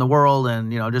system in the world,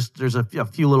 and just there's a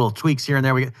few little tweaks here and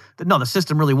there. No, the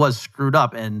system really was screwed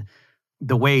up, and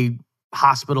the way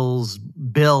hospitals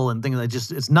bill and things like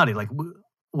it's nutty. Like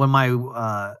when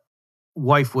my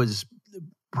wife was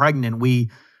pregnant,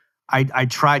 I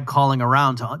tried calling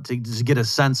around to just get a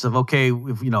sense of, okay,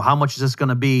 if, how much is this going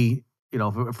to be,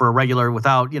 for a regular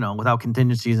without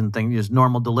contingencies and things, just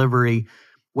normal delivery,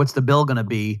 what's the bill going to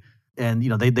be? And,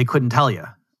 they couldn't tell you.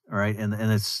 All right. And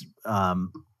it's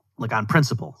like on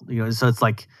principle, so it's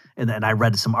like, and I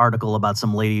read some article about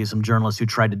some lady, some journalist who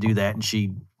tried to do that, and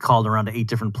she called around to 8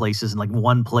 different places, and like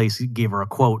one place gave her a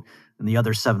quote and the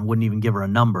other 7 wouldn't even give her a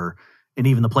number. And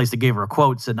even the place that gave her a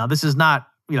quote said, now this is not,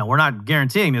 we're not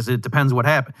guaranteeing this. It depends what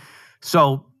happened.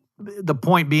 So the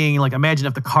point being, like, imagine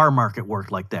if the car market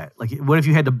worked like that. Like, what if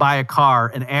you had to buy a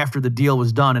car and after the deal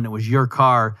was done and it was your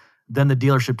car, then the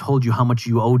dealership told you how much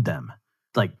you owed them?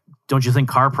 Like, don't you think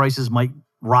car prices might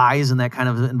rise in that kind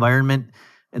of environment?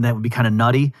 And that would be kind of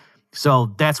nutty.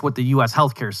 So that's what the U.S.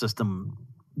 healthcare system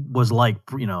was like,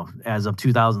 as of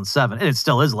 2007. And it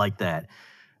still is like that.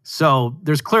 So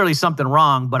there's clearly something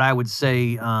wrong, but I would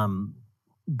say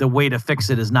the way to fix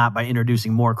it is not by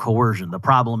introducing more coercion. The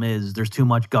problem is there's too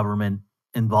much government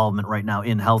involvement right now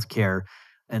in healthcare.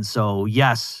 And so,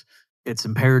 yes, it's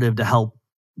imperative to help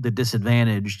the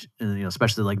disadvantaged,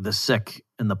 especially like the sick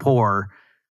and the poor,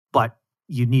 but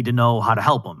you need to know how to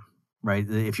help them, right?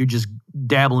 If you're just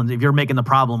dabbling, if you're making the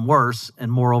problem worse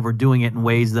and moreover doing it in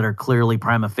ways that are clearly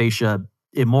prima facie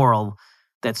immoral,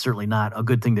 that's certainly not a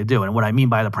good thing to do. And what I mean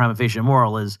by the prima facie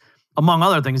immoral is, among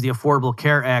other things, the Affordable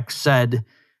Care Act said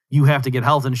you have to get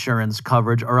health insurance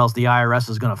coverage or else the IRS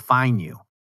is going to fine you.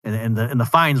 And the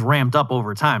fines ramped up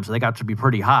over time, so they got to be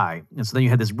pretty high. And so then you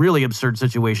had this really absurd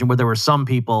situation where there were some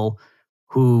people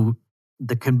who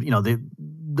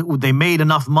they made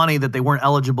enough money that they weren't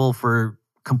eligible for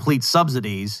complete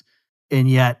subsidies, and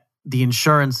yet the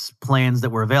insurance plans that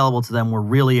were available to them were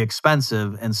really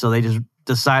expensive, and so they just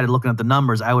decided, looking at the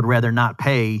numbers, I would rather not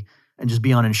pay and just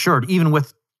be uninsured, even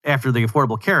with after the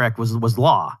Affordable Care Act was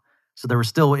law. So there was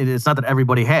still, it's not that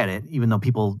everybody had it, even though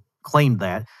people claimed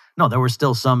that. No, there were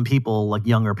still some people, like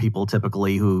younger people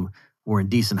typically, who were in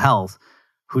decent health,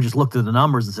 who just looked at the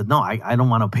numbers and said, no, I don't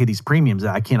want to pay these premiums.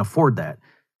 I can't afford that.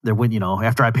 There wouldn't,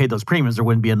 after I paid those premiums, there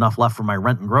wouldn't be enough left for my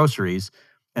rent and groceries.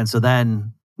 And so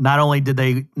then not only did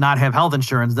they not have health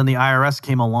insurance, then the IRS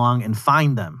came along and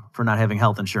fined them for not having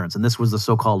health insurance. And this was the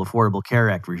so-called Affordable Care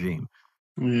Act regime.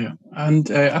 Yeah. And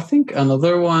I think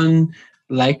another one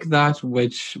like that,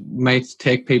 which might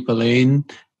take people in,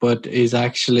 but is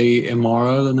actually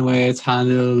immoral in the way it's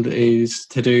handled, is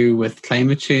to do with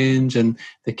climate change and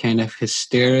the kind of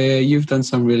hysteria. You've done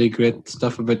some really great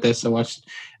stuff about this. I watched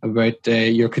about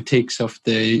your critiques of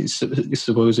the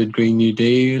supposed Green New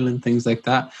Deal and things like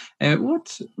that.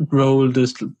 What role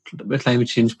does climate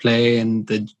change play in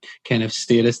the kind of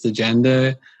statist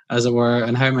agenda, as it were,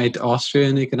 and how might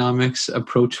Austrian economics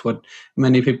approach what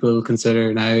many people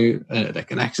consider now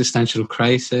like an existential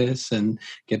crisis and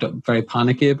get very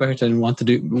panicky about it and want to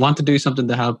do something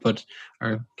to help, but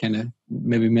are kind of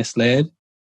maybe misled?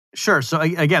 Sure. So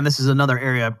again, this is another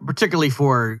area, particularly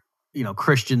for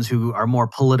Christians who are more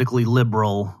politically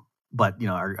liberal, but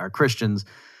are Christians,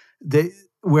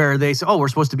 where they say, "Oh, we're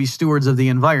supposed to be stewards of the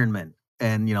environment."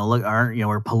 And, look,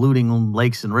 we're polluting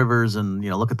lakes and rivers, and,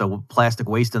 look at the plastic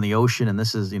waste in the ocean. And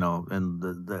this is, and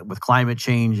with climate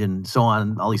change and so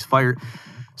on, all these fire.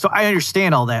 So I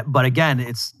understand all that. But again,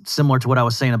 it's similar to what I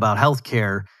was saying about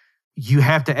healthcare. You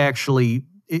have to actually,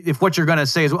 if what you're going to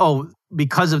say is, oh,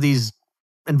 because of these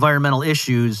environmental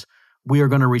issues, we are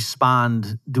going to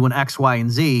respond doing X, Y, and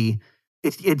Z.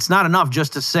 It's not enough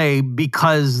just to say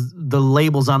because the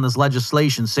labels on this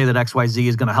legislation say that X, Y, Z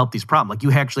is going to help these problems. Like,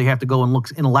 you actually have to go and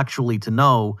look intellectually to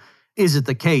know, is it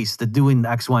the case that doing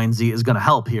X, Y, and Z is going to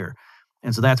help here?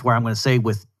 And so that's where I'm going to say,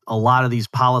 with a lot of these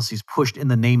policies pushed in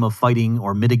the name of fighting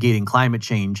or mitigating climate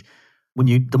change,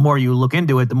 the more you look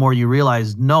into it, the more you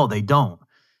realize, no, they don't.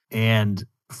 And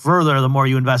further, the more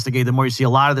you investigate, the more you see a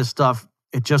lot of this stuff,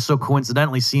 it just so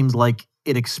coincidentally seems like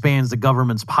it expands the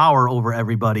government's power over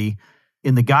everybody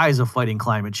in the guise of fighting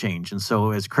climate change. And so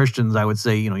as Christians, I would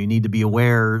say, you need to be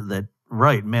aware that,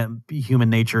 right, man, human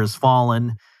nature has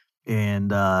fallen.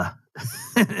 And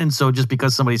and so just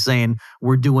because somebody's saying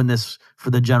we're doing this for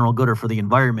the general good or for the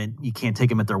environment, you can't take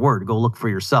them at their word. Go look for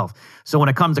yourself. So when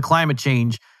it comes to climate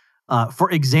change, for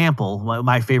example,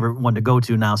 my favorite one to go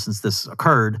to now since this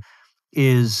occurred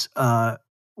is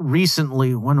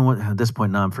recently, at this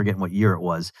point now I'm forgetting what year it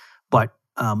was, but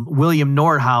William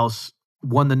Nordhaus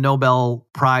won the Nobel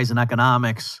Prize in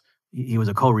Economics. He was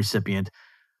a co-recipient,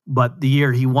 but the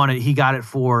year he won it, he got it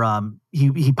for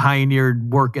he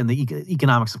pioneered work in the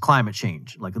economics of climate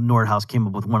change. Like, Nordhaus came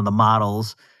up with one of the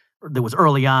models that was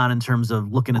early on in terms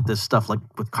of looking at this stuff, like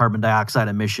with carbon dioxide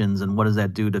emissions and what does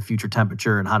that do to future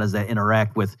temperature and how does that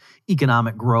interact with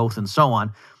economic growth and so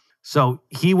on. So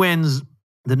he wins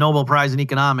the Nobel Prize in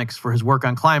Economics for his work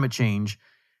on climate change.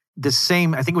 I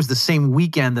think it was the same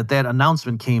weekend that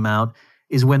announcement came out,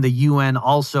 is when the UN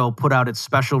also put out its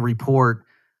special report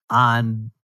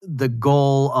on the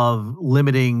goal of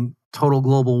limiting total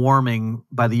global warming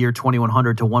by the year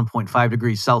 2100 to 1.5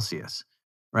 degrees Celsius,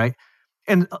 right?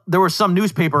 And there were some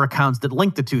newspaper accounts that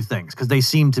linked the two things because they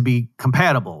seemed to be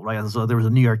compatible, right? So there was a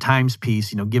New York Times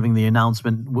piece, giving the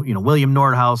announcement, William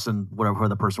Nordhaus and whatever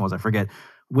the person was, I forget,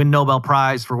 win Nobel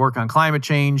Prize for work on climate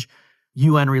change.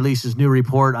 UN releases new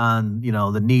report on,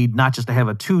 the need not just to have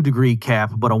a 2-degree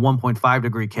cap, but a 1.5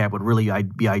 degree cap would really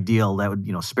be ideal. That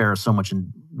would, spare us so much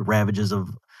in the ravages of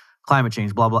climate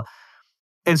change, blah, blah.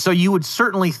 And so you would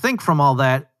certainly think from all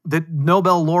that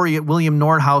Nobel laureate William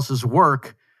Nordhaus's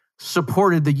work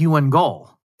supported the UN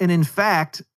goal. And in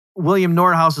fact, William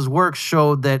Nordhaus's work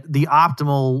showed that the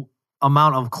optimal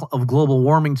amount of global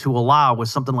warming to allow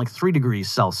was something like 3 degrees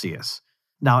Celsius.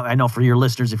 Now, I know for your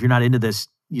listeners, if you're not into this,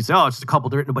 you say, oh, it's just a couple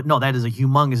different, but no, that is a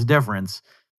humongous difference.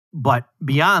 But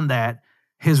beyond that,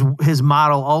 his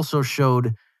model also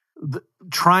showed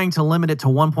trying to limit it to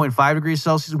 1.5 degrees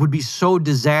Celsius would be so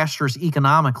disastrous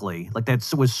economically. Like, that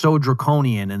was so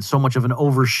draconian and so much of an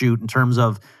overshoot in terms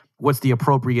of what's the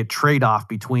appropriate trade-off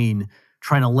between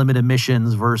trying to limit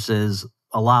emissions versus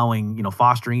allowing,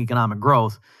 fostering economic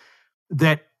growth,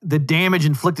 that the damage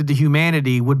inflicted to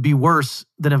humanity would be worse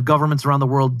than if governments around the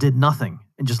world did nothing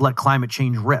and just let climate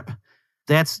change rip.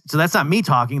 That's not me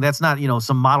talking. That's not,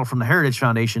 some model from the Heritage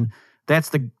Foundation. That's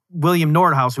the William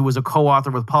Nordhaus, who was a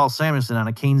co-author with Paul Samuelson on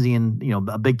a Keynesian,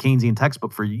 a big Keynesian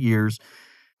textbook for years,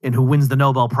 and who wins the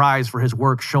Nobel Prize for his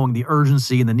work showing the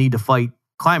urgency and the need to fight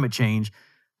climate change.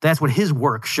 That's what his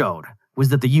work showed, was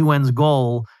that the UN's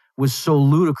goal was so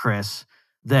ludicrous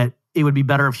that it would be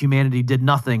better if humanity did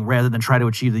nothing rather than try to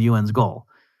achieve the UN's goal.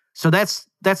 So that's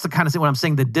the kind of thing when I'm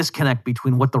saying the disconnect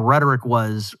between what the rhetoric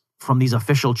was from these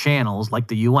official channels like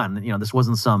the UN. This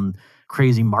wasn't some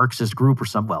crazy Marxist group or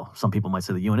some people might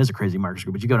say the UN is a crazy Marxist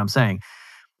group, but you get what I'm saying.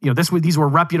 These were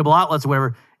reputable outlets or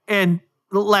whatever. And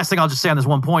the last thing I'll just say on this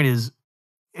one point is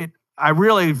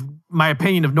my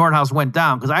opinion of Nordhaus went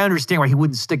down because I understand why he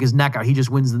wouldn't stick his neck out. He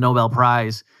just wins the Nobel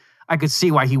Prize. I could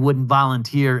see why he wouldn't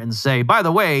volunteer and say, by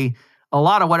the way, a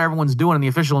lot of what everyone's doing in the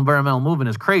official environmental movement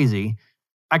is crazy.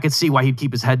 I could see why he'd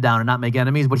keep his head down and not make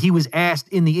enemies. But he was asked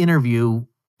in the interview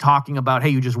talking about, hey,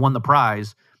 you just won the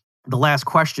prize. The last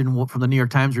question from the New York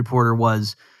Times reporter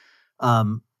was,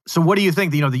 so what do you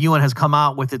think? The UN has come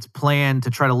out with its plan to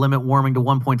try to limit warming to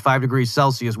 1.5 degrees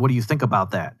Celsius. What do you think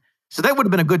about that? So that would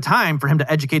have been a good time for him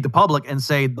to educate the public and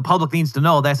say, the public needs to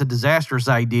know that's a disastrous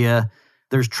idea.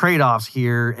 There's trade-offs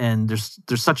here, and there's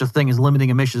such a thing as limiting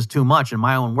emissions too much. And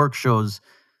my own work shows,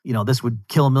 this would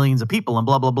kill millions of people and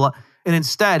blah, blah, blah. And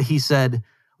instead he said,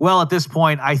 well, at this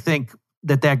point, I think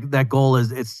that goal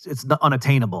is it's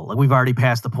unattainable. Like we've already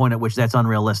passed the point at which that's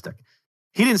unrealistic.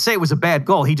 He didn't say it was a bad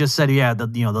goal. He just said, yeah,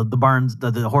 the barns,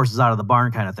 the horses out of the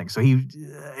barn kind of thing. So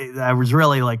I was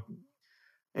really like,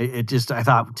 I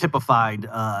thought typified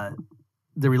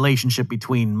the relationship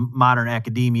between modern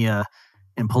academia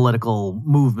and political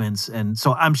movements. And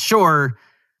so I'm sure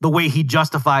the way he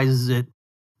justifies it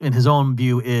in his own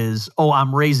view is,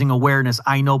 I'm raising awareness.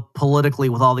 I know politically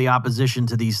with all the opposition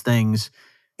to these things,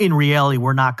 in reality,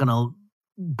 we're not going to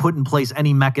put in place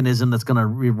any mechanism that's going to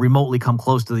remotely come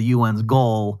close to the UN's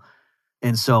goal.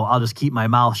 And so I'll just keep my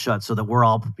mouth shut so that we're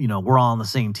all on the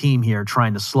same team here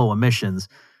trying to slow emissions.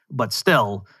 But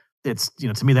still, it's,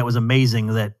 to me, that was amazing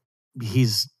that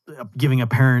he's giving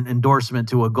apparent endorsement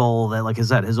to a goal that, like I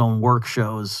said, his own work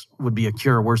shows would be a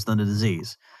cure worse than the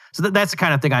disease. So that's the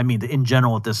kind of thing I mean in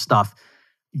general with this stuff.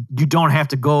 You don't have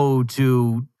to go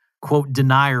to, quote,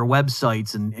 denier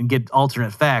websites and get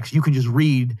alternate facts. You can just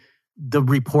read the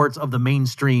reports of the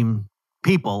mainstream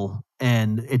people,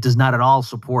 and it does not at all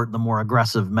support the more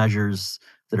aggressive measures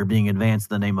that are being advanced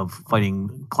in the name of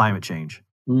fighting climate change.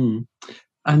 Mm.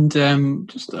 And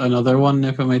just another one,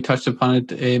 if I may touch upon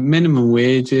it, minimum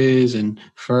wages and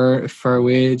fair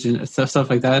wage and stuff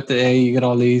like that. You get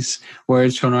all these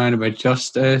words thrown around about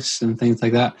justice and things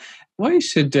like that. Why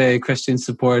should Christians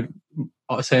support,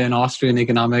 say, an Austrian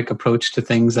economic approach to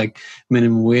things like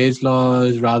minimum wage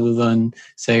laws rather than,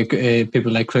 say,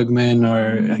 people like Krugman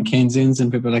or Keynesians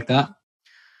and people like that?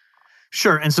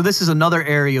 Sure. And so this is another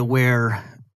area where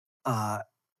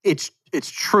it's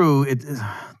true.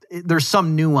 There's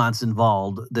some nuance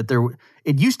involved that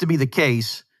it used to be the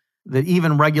case that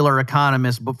even regular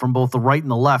economists, but from both the right and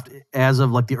the left, as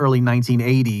of like the early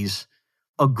 1980s,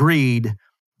 agreed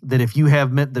that if you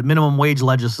have the minimum wage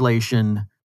legislation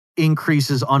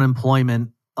increases unemployment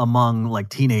among like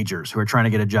teenagers who are trying to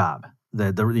get a job,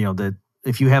 that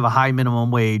if you have a high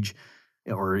minimum wage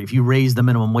or if you raise the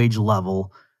minimum wage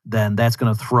level, then that's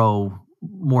going to throw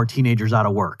more teenagers out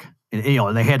of work. And,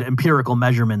 they had empirical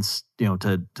measurements,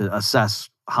 to assess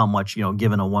how much,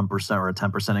 given a 1% or a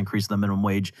 10% increase in the minimum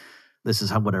wage, this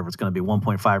is whatever it's going to be,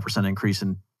 1.5% increase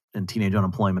in teenage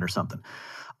unemployment or something.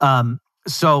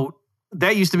 So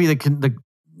that used to be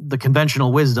the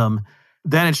conventional wisdom.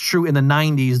 Then it's true in the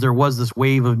 90s, there was this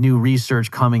wave of new research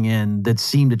coming in that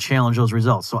seemed to challenge those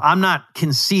results. So I'm not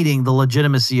conceding the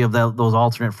legitimacy of those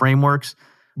alternate frameworks,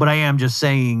 but I am just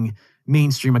saying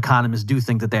mainstream economists do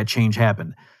think that change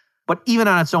happened. But even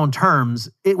on its own terms,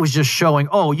 it was just showing,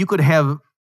 you could have,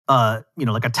 like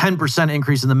a 10%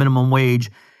 increase in the minimum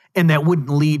wage, and that wouldn't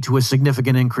lead to a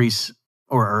significant increase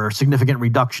or a significant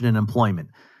reduction in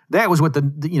employment. That was what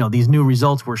these new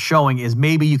results were showing, is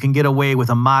maybe you can get away with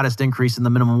a modest increase in the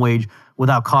minimum wage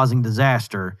without causing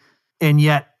disaster. And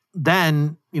yet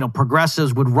then,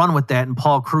 progressives would run with that. And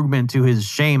Paul Krugman, to his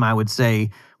shame, I would say,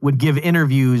 would give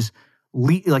interviews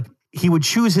he would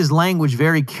choose his language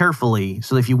very carefully.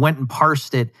 So if you went and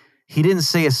parsed it, he didn't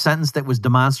say a sentence that was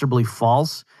demonstrably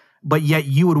false, but yet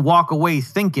you would walk away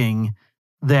thinking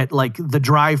that like the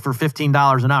drive for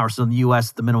 $15 an hour. So in the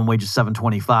US, the minimum wage is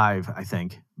 $7.25, I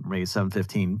think, maybe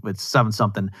 $7.15, but it's 7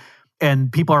 something. And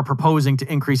people are proposing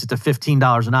to increase it to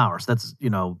 $15 an hour. So that's,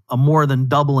 a more than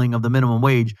doubling of the minimum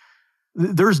wage.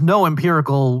 There's no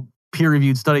empirical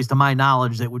peer-reviewed studies to my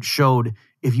knowledge that would showed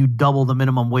if you double the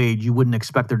minimum wage, you wouldn't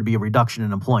expect there to be a reduction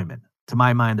in employment. To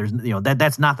my mind, there's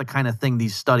that's not the kind of thing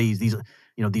these studies,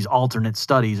 these alternate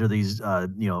studies or these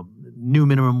new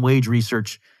minimum wage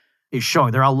research is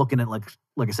showing. They're all looking at like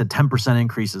I said, 10%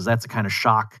 increases. That's the kind of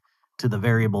shock to the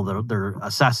variable that they're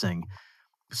assessing.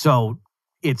 So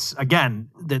it's again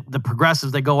the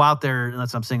progressives, they go out there, and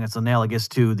that's what I'm saying. That's analogous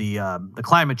to the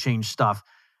climate change stuff,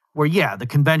 where the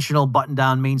conventional button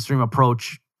down mainstream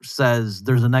approach says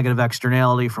there's a negative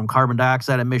externality from carbon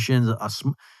dioxide emissions,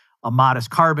 a modest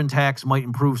carbon tax might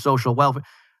improve social welfare.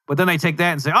 But then they take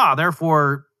that and say,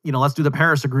 therefore, let's do the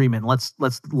Paris Agreement.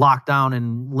 Let's lock down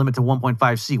and limit to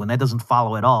 1.5C when that doesn't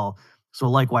follow at all. So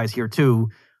likewise here too,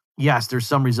 yes, there's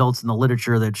some results in the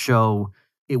literature that show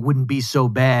it wouldn't be so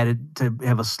bad to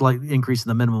have a slight increase in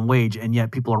the minimum wage, and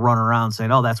yet people are running around saying,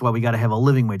 that's why we got to have a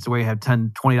living wage. So we have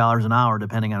 $10, $20 an hour,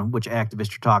 depending on which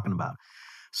activist you're talking about.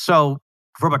 So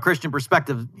from a Christian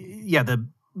perspective,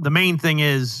 the main thing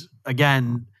is,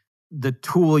 again, the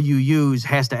tool you use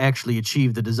has to actually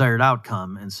achieve the desired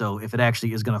outcome. And so if it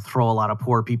actually is going to throw a lot of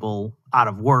poor people out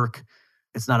of work,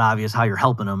 it's not obvious how you're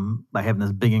helping them by having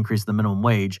this big increase in the minimum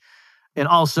wage. And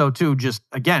also, too, just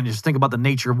think about the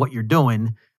nature of what you're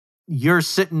doing. You're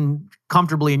sitting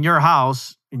comfortably in your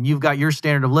house and you've got your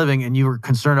standard of living and you're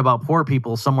concerned about poor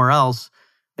people somewhere else.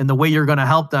 And the way you're going to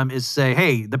help them is say,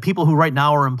 hey, the people who right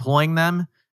now are employing them,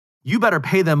 you better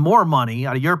pay them more money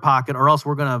out of your pocket or else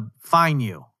we're going to fine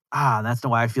you. That's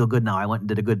why I feel good now. I went and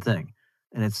did a good thing.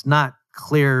 And it's not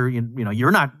clear,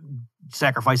 you're not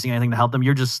sacrificing anything to help them.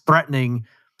 You're just threatening.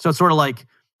 So it's sort of like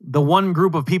the one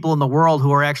group of people in the world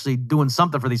who are actually doing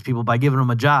something for these people by giving them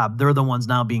a job, they're the ones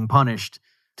now being punished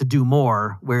to do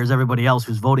more, whereas everybody else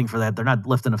who's voting for that, they're not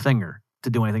lifting a finger to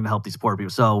do anything to help these poor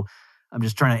people. So I'm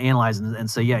just trying to analyze and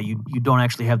say, you don't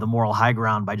actually have the moral high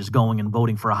ground by just going and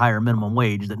voting for a higher minimum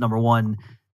wage. That number one,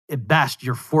 at best,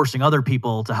 you're forcing other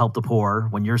people to help the poor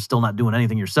when you're still not doing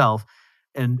anything yourself.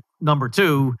 And number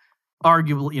two,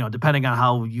 arguably, depending on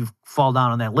how you fall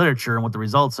down on that literature and what the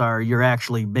results are, you're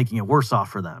actually making it worse off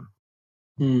for them.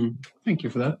 Thank you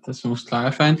for that. That's most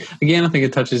clarifying. Again, I think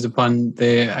it touches upon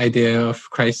the idea of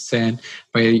Christ saying,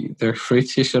 by their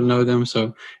fruits you shall know them.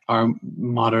 So our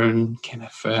modern kind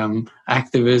of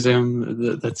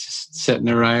activism that's just sitting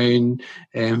around,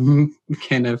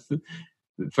 kind of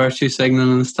virtue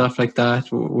signaling and stuff like that,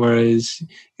 whereas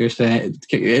you're saying,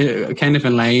 kind of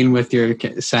in line with your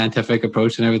scientific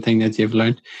approach and everything that you've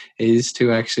learned, is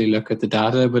to actually look at the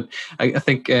data. But I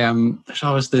think there's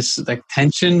always this like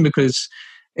tension, because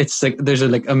it's like there's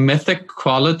a mythic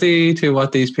quality to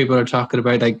what these people are talking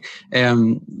about. Like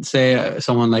say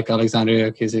someone like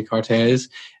Alexandria Ocasio-Cortez,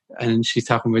 and she's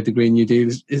talking about the Green New Deal.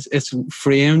 It's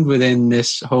framed within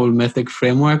this whole mythic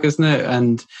framework, isn't it?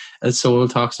 And as Sowell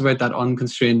talks about, that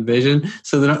unconstrained vision.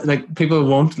 So that people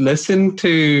won't listen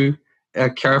to a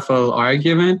careful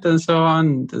argument and so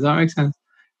on. Does that make sense?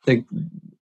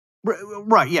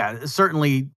 Right, yeah.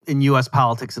 Certainly in U.S.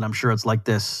 politics, and I'm sure it's like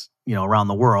this, around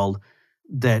the world,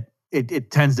 that it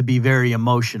tends to be very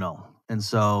emotional. And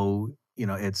so,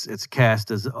 it's cast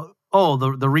as,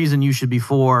 the reason you should be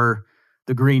for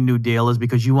the Green New Deal is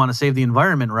because you want to save the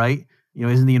environment, right?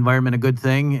 Isn't the environment a good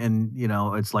thing? And,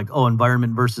 it's like,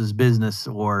 environment versus business.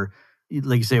 Or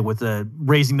like you say, with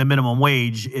raising the minimum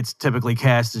wage, it's typically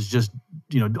cast as just,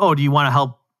 do you want to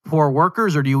help poor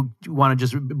workers, or do you want to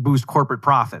just boost corporate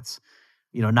profits?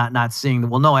 Not seeing,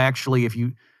 well, no, actually, if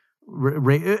you,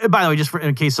 by the way, just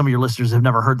in case some of your listeners have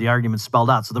never heard the argument spelled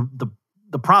out. So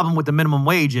the problem with the minimum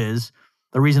wage is,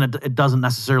 the reason it doesn't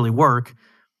necessarily work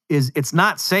is it's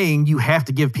not saying you have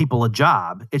to give people a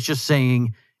job. It's just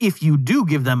saying if you do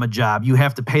give them a job, you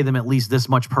have to pay them at least this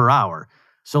much per hour.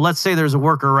 So let's say there's a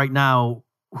worker right now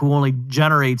who only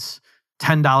generates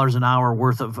 $10 an hour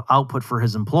worth of output for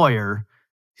his employer.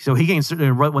 So he gains,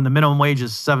 when the minimum wage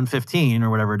is $7.15 or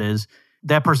whatever it is,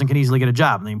 that person can easily get a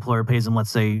job, and the employer pays them,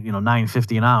 let's say,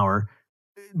 $9.50 an hour.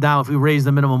 Now, if we raise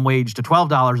the minimum wage to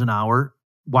 $12 an hour,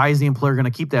 why is the employer going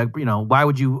to keep that? Why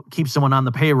would you keep someone on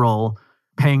the payroll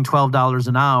paying $12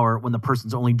 an hour when the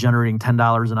person's only generating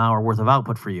 $10 an hour worth of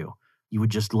output for you? You would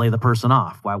just lay the person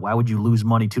off. Why would you lose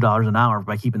money, $2 an hour,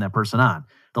 by keeping that person on?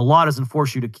 The law doesn't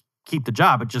force you to keep the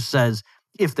job. It just says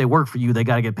if they work for you, they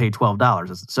got to get paid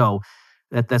 $12. So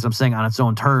that's what I'm saying, on its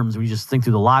own terms. When you just think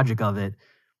through the logic of it,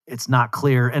 it's not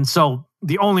clear. And so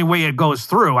the only way it goes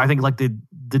through, I think, like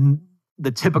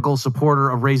the typical supporter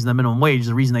of raising the minimum wage,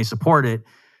 the reason they support it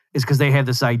is because they have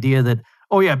this idea that,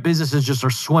 businesses just are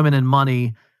swimming in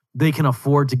money. They can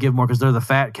afford to give more because they're the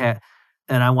fat cat.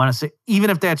 And I want to say, even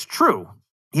if that's true,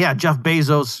 Jeff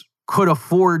Bezos could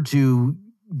afford to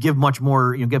give much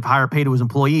more, give higher pay to his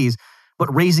employees,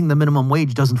 but raising the minimum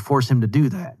wage doesn't force him to do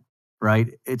that, right?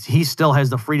 He still has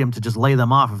the freedom to just lay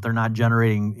them off if they're not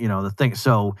generating, the thing.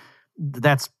 So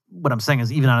that's what I'm saying,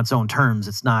 is even on its own terms,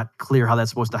 it's not clear how that's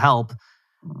supposed to help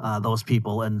those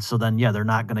people. And so then, they're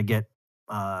not going to get,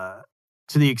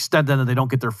 to the extent then that they don't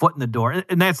get their foot in the door.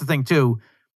 And that's the thing too.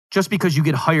 Just because you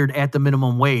get hired at the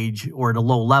minimum wage or at a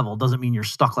low level doesn't mean you're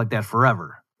stuck like that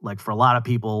forever. Like for a lot of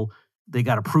people, they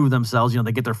got to prove themselves.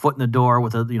 They get their foot in the door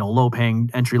with a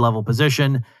low-paying entry-level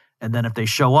position, and then if they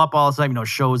show up all the time,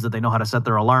 shows that they know how to set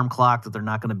their alarm clock, that they're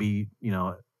not going to be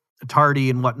tardy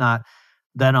and whatnot.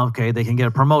 Then okay, they can get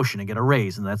a promotion and get a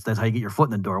raise, and that's how you get your foot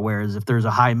in the door. Whereas if there's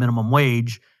a high minimum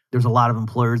wage, there's a lot of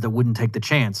employers that wouldn't take the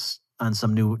chance on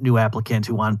some new applicant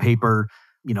who on paper,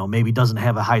 maybe doesn't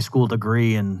have a high school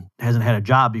degree and hasn't had a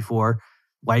job before.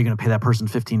 Why are you going to pay that person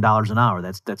 $15 an hour?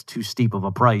 That's too steep of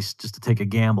a price just to take a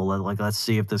gamble. Like, let's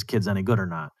see if this kid's any good or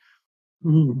not.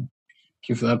 Mm-hmm. Thank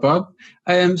you for that, Bob.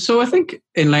 So I think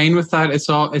in line with that,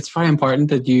 it's very important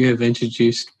that you have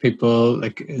introduced people,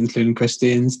 like including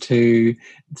Christians, to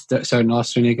certain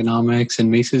Austrian economics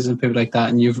and Mises and people like that,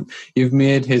 and you've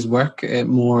made his work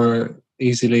more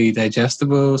easily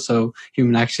digestible. So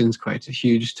Human Action is quite a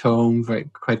huge tome,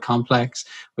 quite complex,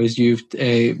 whereas you've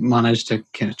managed to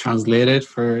kind of translate it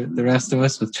for the rest of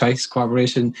us with Choice,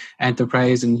 Cooperation,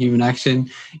 Enterprise, and Human Action.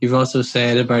 You've also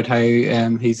said about how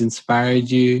he's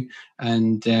inspired you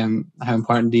and how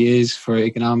important he is for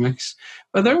economics.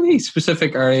 Are there any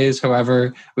specific areas,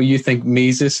 however, where you think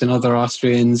Mises and other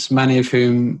Austrians, many of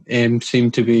whom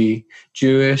seem to be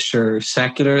Jewish or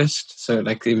secularist, so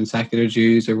like even secular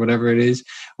Jews or whatever it is,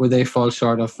 where they fall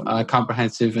short of a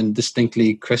comprehensive and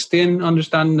distinctly Christian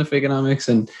understanding of economics?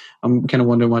 And I'm kind of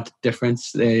wondering what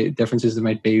differences there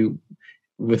might be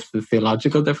with the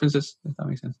theological differences, if that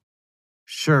makes sense.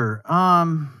 Sure.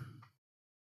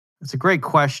 It's a great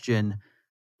question.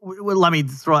 Let me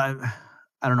throw...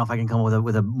 I don't know if I can come up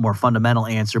with a more fundamental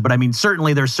answer, but I mean,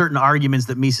 certainly there's certain arguments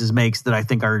that Mises makes that I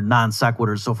think are non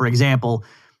sequiturs. So for example,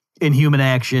 in Human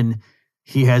Action,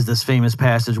 he has this famous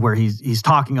passage where he's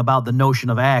talking about the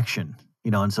notion of action,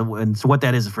 and so what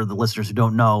that is, for the listeners who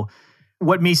don't know,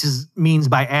 what Mises means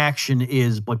by action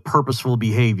is like purposeful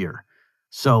behavior.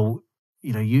 So,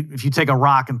 if you take a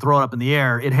rock and throw it up in the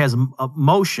air, it has a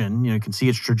motion, you can see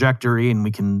its trajectory, and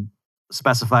we can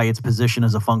specify its position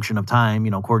as a function of time,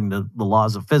 according to the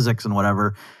laws of physics and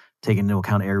whatever, taking into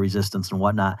account air resistance and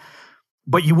whatnot.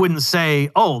 But you wouldn't say,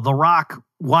 oh, the rock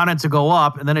wanted to go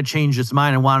up and then it changed its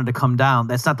mind and wanted to come down.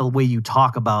 That's not the way you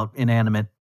talk about inanimate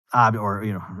or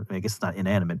I guess it's not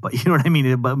inanimate, but you know what I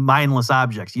mean? But mindless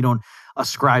objects. You don't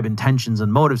ascribe intentions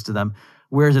and motives to them.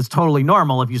 Whereas it's totally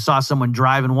normal if you saw someone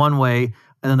driving one way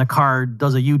and then the car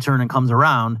does a U-turn and comes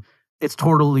around, it's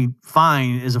totally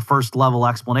fine as a first level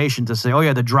explanation to say, oh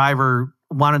yeah, the driver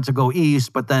wanted to go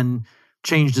east, but then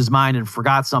changed his mind and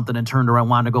forgot something and turned around and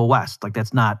wanted to go west. Like,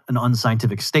 that's not an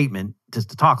unscientific statement to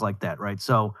talk like that, right?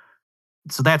 So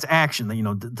that's action,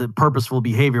 the purposeful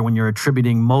behavior when you're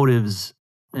attributing motives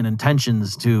and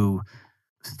intentions to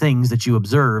things that you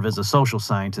observe as a social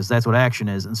scientist. That's what action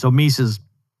is. And so Mises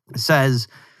says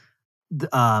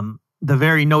the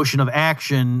very notion of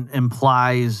action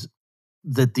implies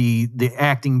that the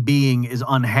acting being is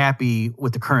unhappy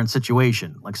with the current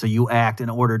situation. Like, so you act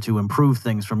in order to improve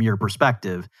things from your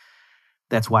perspective.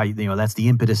 That's why, that's the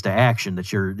impetus to action, that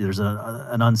there's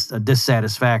a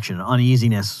dissatisfaction, an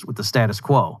uneasiness with the status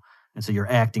quo. And so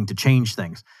you're acting to change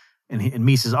things. And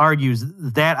Mises argues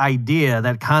that idea,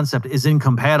 that concept is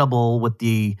incompatible with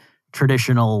the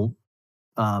traditional,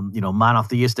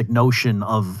 monotheistic notion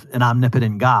of an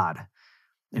omnipotent God.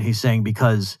 And he's saying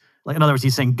because, like, in other words,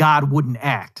 he's saying God wouldn't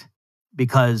act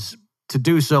because to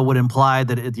do so would imply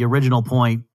that at the original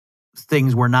point,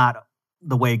 things were not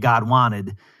the way God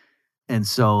wanted. And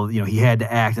so, he had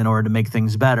to act in order to make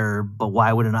things better. But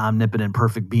why would an omnipotent,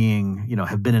 perfect being,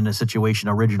 have been in a situation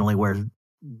originally where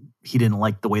he didn't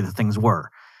like the way that things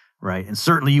were, right? And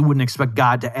certainly you wouldn't expect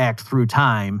God to act through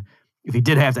time. If he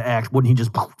did have to act, wouldn't he just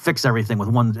fix everything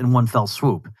in one fell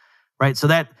swoop, right? So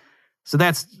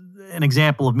that's an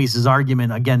example of Mises'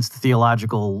 argument against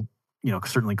theological,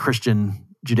 certainly Christian,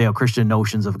 Judeo-Christian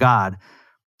notions of God.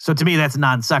 So to me, that's a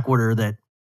non sequitur, that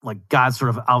like God's sort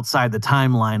of outside the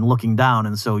timeline looking down.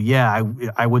 And so, yeah,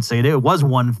 I would say it was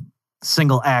one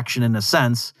single action in a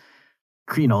sense.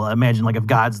 Imagine like if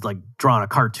God's like drawing a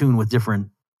cartoon with different,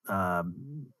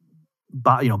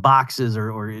 boxes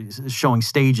or showing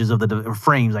stages of or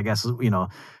frames, I guess,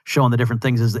 showing the different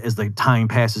things as the time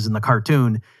passes in the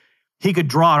cartoon. He could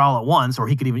draw it all at once, or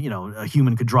he could even, a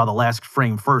human could draw the last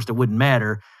frame first. It wouldn't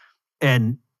matter.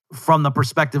 And from the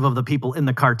perspective of the people in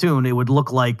the cartoon, it would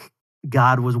look like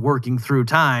God was working through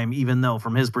time, even though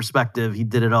from his perspective, he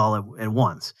did it all at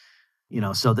once.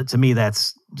 So that to me,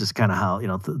 that's just kind of how,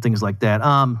 things like that.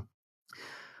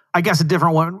 I guess a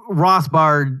different one,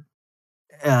 Rothbard,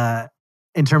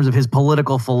 in terms of his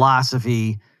political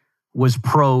philosophy, was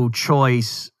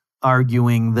pro-choice,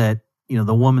 arguing that,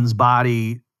 the woman's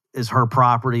body is her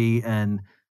property. And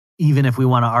even if we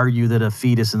want to argue that a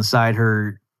fetus inside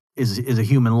her is a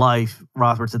human life.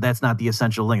 Rothbard said that's not the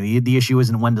essential thing. The issue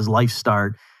isn't when does life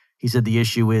start. He said the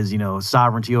issue is,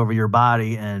 sovereignty over your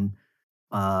body. And,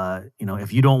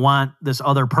 if you don't want this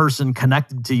other person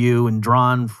connected to you and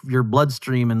drawn your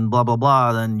bloodstream and blah, blah,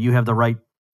 blah, then you have the right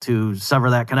to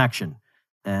sever that connection.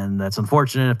 And that's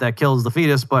unfortunate if that kills the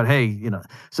fetus, but hey,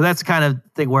 so that's the kind of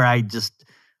thing where I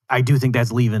do think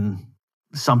that's leaving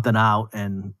something out.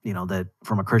 And, that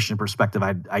from a Christian perspective,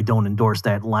 I don't endorse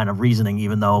that line of reasoning,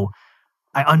 even though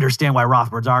I understand why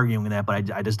Rothbard's arguing that,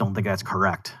 but I just don't think that's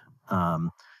correct.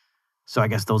 So I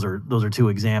guess those are two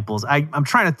examples. I'm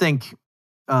trying to think.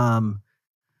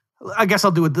 I guess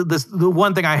I'll do it. The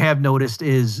one thing I have noticed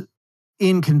is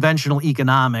in conventional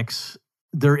economics,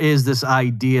 there is this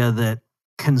idea that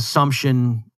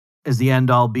consumption is the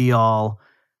end all be all,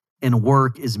 and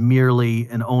work is merely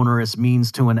an onerous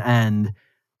means to an end,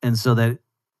 and so that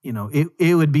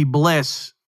it would be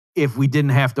bliss if we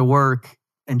didn't have to work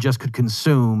and just could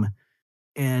consume.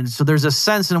 And so there's a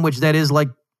sense in which that is like.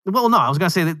 Well, no, I was going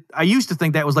to say that I used to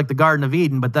think that was like the Garden of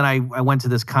Eden, but then I went to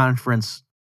this conference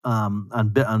on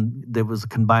that was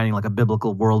combining like a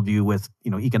biblical worldview with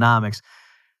economics,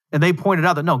 and they pointed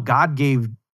out that no, God gave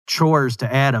chores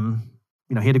to Adam.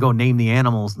 He had to go name the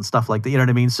animals and stuff like that. You know what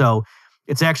I mean? So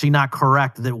it's actually not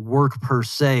correct that work per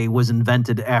se was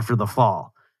invented after the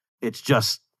fall. It's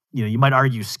just you might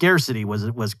argue scarcity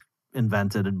was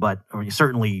invented, but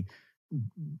certainly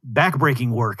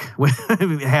backbreaking work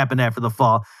happened after the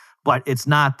fall. But it's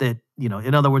not that,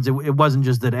 in other words, it wasn't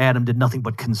just that Adam did nothing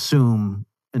but consume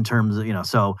in terms of,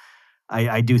 so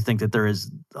I do think that there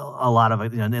is a lot of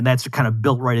it, and that's kind of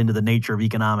built right into the nature of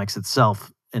economics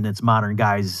itself and its modern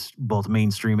guys, both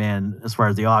mainstream and as far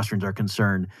as the Austrians are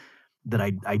concerned, that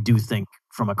I do think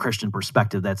from a Christian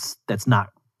perspective, that's not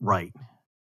right.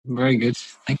 Very good.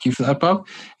 Thank you for that, Bob.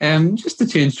 Just to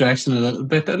change direction a little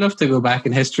bit, I'd love to go back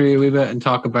in history a wee bit and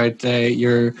talk about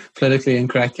your politically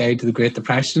incorrect guide to the Great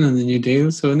Depression and the New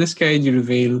Deal. So in this guide, you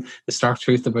reveal the stark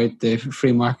truth about the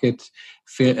free market,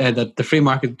 that the free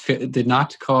market did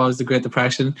not cause the Great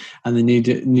Depression and the New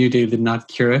Deal did not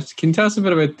cure it. Can you tell us a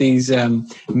bit about these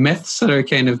myths that are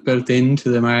kind of built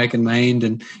into the American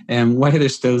mind and why they're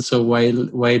still so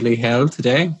widely held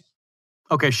today?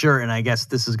 Okay, sure. And I guess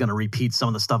this is going to repeat some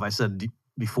of the stuff I said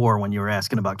before when you were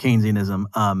asking about Keynesianism.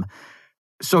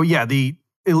 So yeah,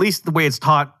 at least the way it's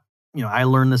taught, I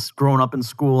learned this growing up in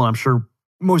school, and I'm sure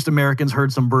most Americans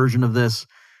heard some version of this,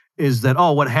 is that,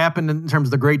 what happened in terms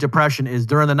of the Great Depression is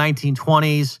during the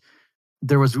 1920s,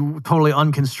 there was totally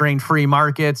unconstrained free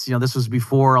markets. This was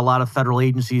before a lot of federal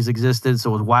agencies existed,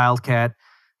 so it was wildcat,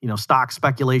 stock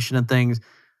speculation and things.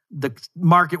 The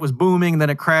market was booming, then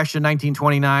it crashed in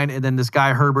 1929, and then this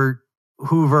guy, Herbert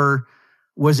Hoover,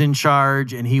 was in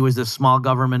charge, and he was this small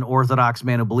government orthodox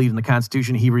man who believed in the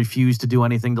Constitution. He refused to do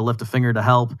anything to lift a finger to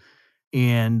help.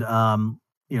 And,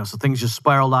 so things just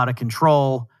spiraled out of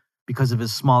control because of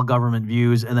his small government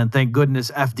views. And then thank goodness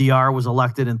FDR was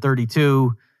elected in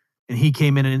 1932, and he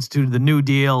came in and instituted the New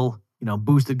Deal,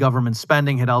 boosted government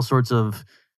spending, had all sorts of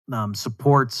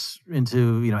supports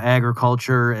into,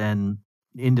 agriculture and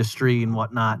industry and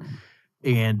whatnot,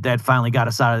 and that finally got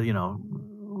us out of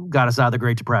the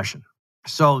Great Depression.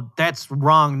 So that's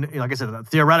wrong. Like I said,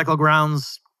 theoretical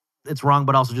grounds, it's wrong,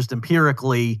 but also just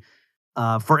empirically.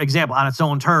 For example, on its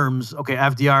own terms, okay,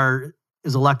 FDR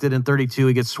is elected in 1932,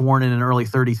 he gets sworn in early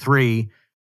 1933.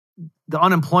 The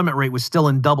unemployment rate was still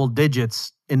in double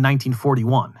digits in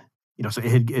 1941. So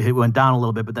it went down a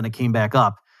little bit, but then it came back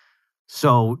up.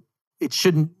 So it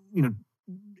shouldn't,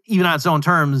 even on its own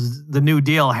terms, the New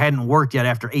Deal hadn't worked yet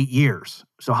after 8 years.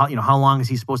 So how long is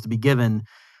he supposed to be given?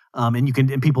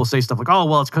 And people say stuff like, oh,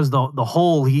 well, it's because the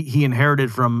hole he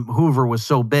inherited from Hoover was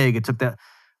so big, it took that.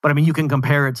 But you can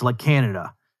compare it to like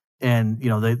Canada, and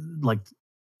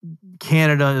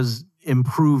Canada has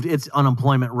improved its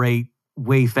unemployment rate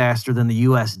way faster than the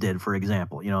U.S. did, for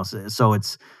example. So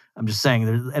it's. I'm just saying,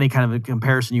 there's any kind of a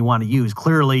comparison you want to use.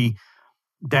 Clearly,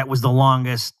 that was the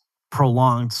longest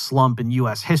prolonged slump in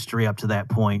U.S. history up to that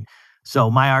point. So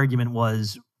my argument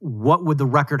was, what would the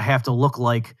record have to look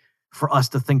like for us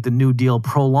to think the New Deal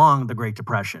prolonged the Great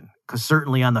Depression? Because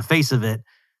certainly on the face of it,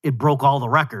 it broke all the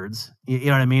records. You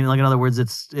know what I mean? Like, in other words,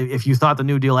 it's if you thought the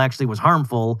New Deal actually was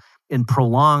harmful and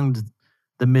prolonged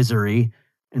the misery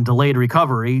and delayed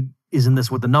recovery, isn't this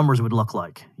what the numbers would look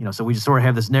like? So we just sort of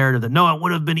have this narrative that, no, it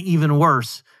would have been even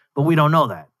worse, but we don't know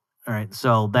that. All right.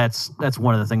 So that's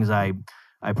one of the things I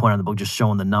point out in the book, just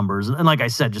showing the numbers. And like I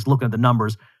said, just looking at the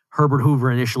numbers, Herbert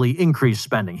Hoover initially increased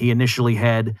spending. He initially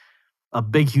had a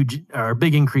big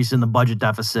increase in the budget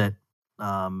deficit.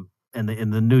 And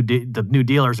the New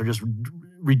Dealers are just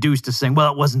reduced to saying,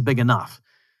 well, it wasn't big enough.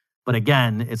 But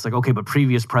again, it's like, okay, but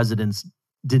previous presidents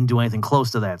didn't do anything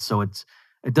close to that. So it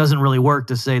doesn't really work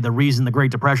to say the reason the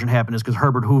Great Depression happened is because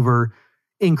Herbert Hoover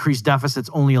increased deficits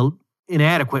only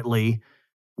inadequately.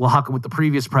 Well, how come with the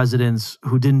previous presidents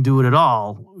who didn't do it at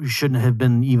all shouldn't have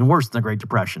been even worse than the Great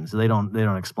Depression? So they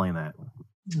don't explain that.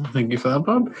 Thank you for that,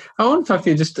 Bob. I want to talk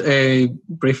to you just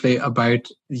briefly about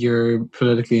your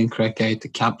politically incorrect guide to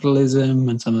capitalism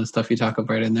and some of the stuff you talk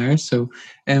about in there. So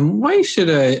why should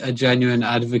a genuine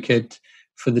advocate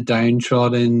for the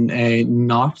downtrodden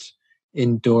not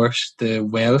endorse the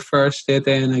welfare state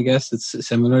then? I guess it's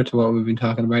similar to what we've been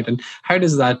talking about. And how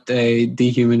does that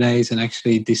dehumanize and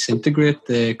actually disintegrate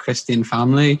the Christian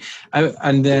family?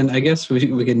 And then I guess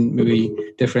we can maybe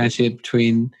differentiate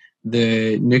between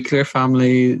the nuclear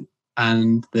family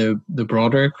and the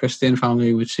broader Christian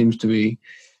family, which seems to be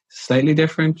slightly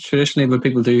different traditionally, but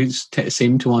people do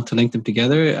seem to want to link them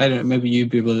together. I don't know, maybe you'd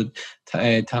be able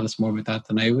to tell us more about that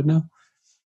than I would know.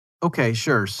 Okay,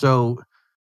 sure. So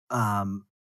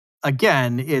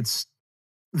again, it's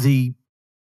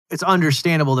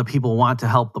understandable that people want to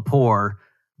help the poor,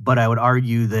 but I would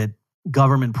argue that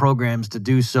government programs to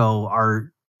do so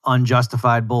are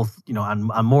unjustified, both on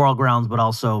moral grounds, but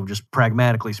also just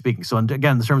pragmatically speaking. So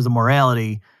again, in terms of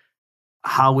morality,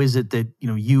 how is it that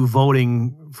you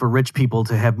voting for rich people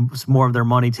to have more of their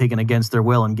money taken against their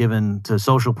will and given to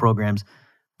social programs?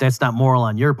 That's not moral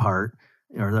on your part,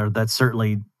 or that's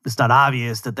certainly, it's not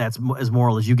obvious that that's as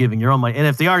moral as you giving your own money. And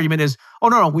if the argument is, oh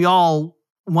no, we all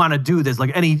want to do this,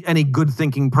 like any good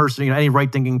thinking person, any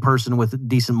right thinking person with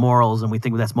decent morals, and we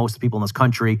think that's most of the people in this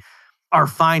country, are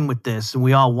fine with this, and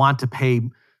we all want to pay,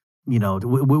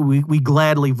 we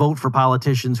gladly vote for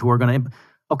politicians who are going to,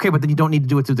 okay, but then you don't need to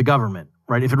do it through the government,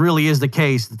 right? If it really is the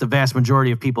case that the vast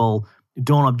majority of people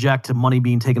don't object to money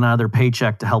being taken out of their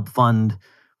paycheck to help fund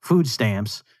food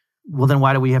stamps, well, then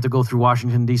why do we have to go through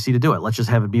Washington, D.C. to do it? Let's just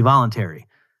have it be voluntary.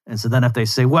 And so then if they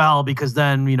say, well, because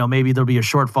then, maybe there'll be a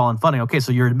shortfall in funding. Okay,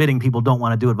 so you're admitting people don't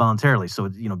want to do it voluntarily. So,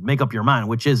 make up your mind,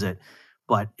 which is it?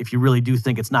 But if you really do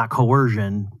think it's not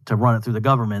coercion to run it through the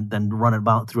government, then run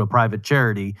it through a private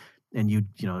charity, and you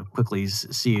quickly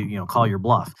see, call your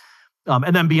bluff.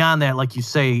 And then beyond that, like you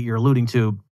say, you're alluding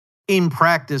to, in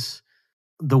practice,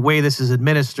 the way this is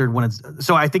administered,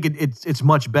 so I think it's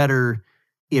much better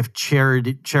if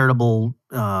charitable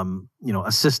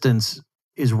assistance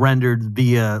is rendered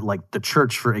via like the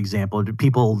church, for example, to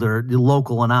people that are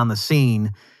local and on the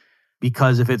scene,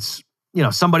 because if it's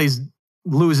somebody's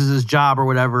loses his job or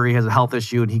whatever, he has a health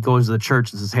issue, and he goes to the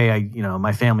church and says, hey,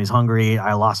 my family's hungry,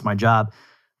 I lost my job.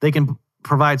 They can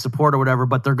provide support or whatever,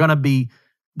 but the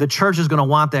church is going to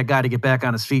want that guy to get back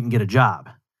on his feet and get a job.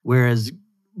 Whereas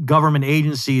government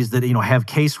agencies that, have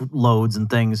case loads and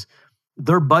things,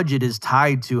 their budget is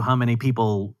tied to how many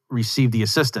people receive the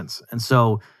assistance. And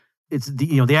so it's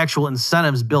the actual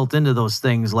incentives built into those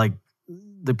things, like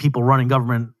the people running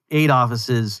government aid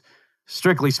offices,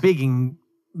 strictly speaking,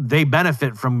 they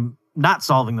benefit from not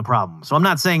solving the problem. So I'm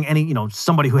not saying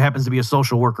somebody who happens to be a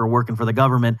social worker working for the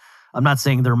government, I'm not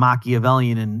saying they're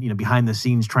Machiavellian and, behind the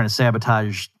scenes trying to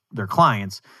sabotage their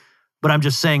clients, but I'm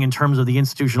just saying in terms of the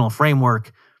institutional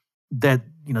framework that,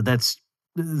 that's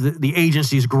the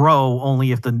agencies grow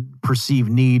only if the perceived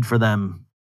need for them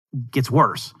gets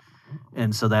worse.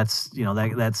 And so that's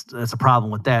a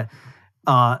problem with that.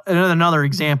 Another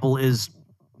example is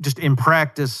just in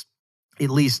practice, at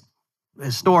least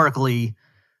historically,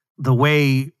 the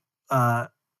way, so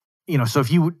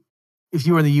if you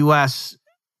were in the U.S.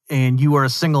 and you were a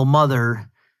single mother,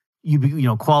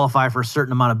 you qualify for a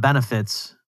certain amount of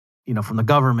benefits, from the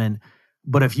government.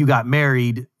 But if you got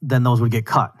married, then those would get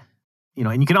cut.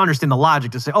 And you can understand the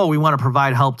logic to say, oh, we want to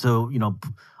provide help to,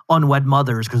 unwed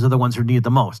mothers because they're the ones who need it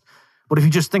the most. But if you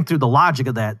just think through the logic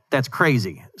of that, that's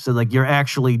crazy. So like you're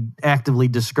actually actively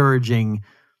discouraging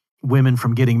women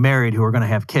from getting married who are going to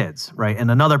have kids, right? And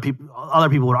other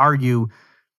people would argue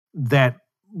that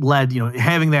led,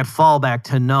 having that fallback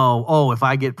to know, oh, if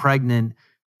I get pregnant,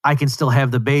 I can still have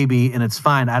the baby and it's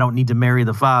fine. I don't need to marry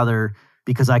the father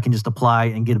because I can just apply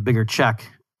and get a bigger check,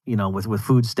 with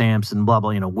food stamps and blah,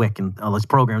 blah, WIC and all those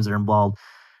programs that are involved.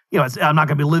 I'm not going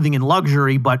to be living in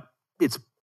luxury, but it's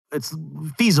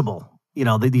feasible.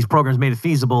 These programs made it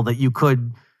feasible that you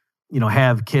could,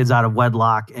 have kids out of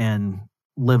wedlock and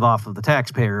live off of the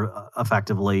taxpayer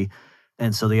effectively.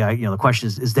 And so the question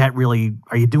is that really,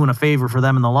 are you doing a favor for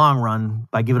them in the long run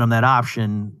by giving them that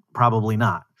option? Probably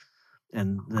not.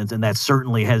 And that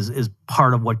certainly is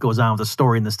part of what goes on with the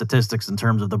story and the statistics in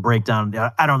terms of the breakdown.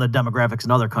 I don't know the demographics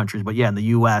in other countries, but yeah, in the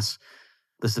U.S.,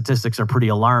 the statistics are pretty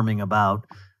alarming about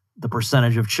the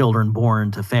percentage of children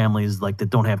born to families like that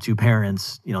don't have two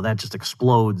parents, that just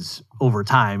explodes over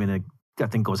time. And it, I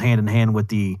think, goes hand in hand with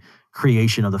the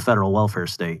creation of the federal welfare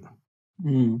state.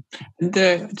 And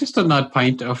just on that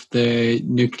point of the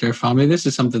nuclear family, this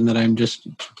is something that I'm just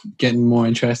getting more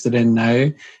interested in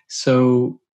now.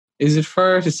 So is it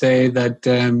fair to say that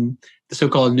the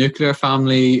so-called nuclear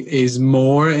family is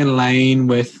more in line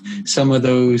with some of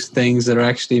those things that are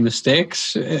actually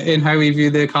mistakes in how we view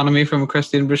the economy from a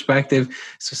Christian perspective?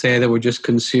 So say that we're just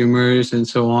consumers and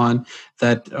so on,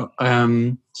 that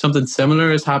something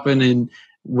similar is happening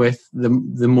with the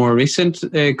more recent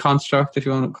construct, if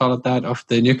you want to call it that, of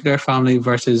the nuclear family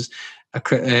versus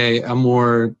a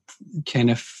more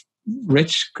kind of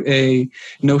rich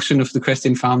notion of the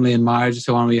Christian family and marriage and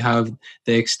so on. We have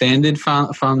the extended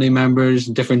family members,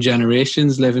 different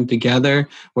generations living together,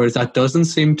 whereas that doesn't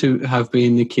seem to have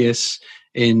been the case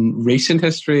in recent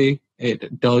history.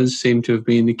 It does seem to have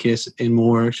been the case in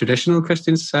more traditional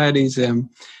Christian societies.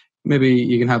 Maybe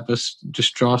you can help us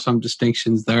just draw some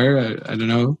distinctions there. I don't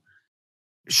know.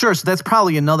 Sure. So that's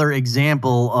probably another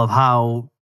example of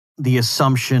how the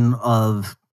assumption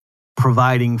of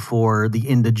providing for the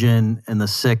indigent and the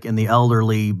sick and the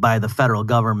elderly by the federal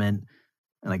government,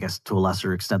 and I guess to a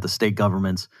lesser extent the state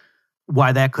governments,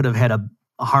 why that could have had a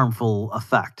harmful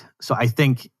effect. So I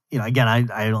think, again,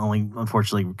 I only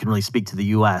unfortunately can really speak to the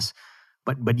U.S.,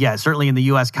 but yeah, certainly in the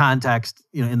U.S. context,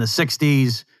 in the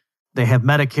 60s, they have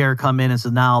Medicare come in, and so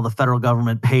now the federal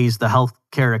government pays the health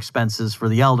care expenses for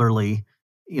the elderly,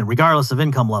 regardless of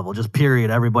income level, just period.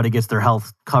 Everybody gets their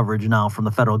health coverage now from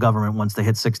the federal government once they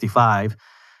hit 65.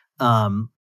 And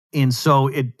so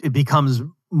it becomes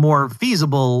more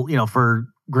feasible, for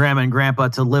grandma and grandpa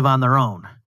to live on their own,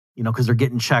 because they're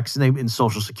getting checks in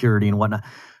Social Security and whatnot.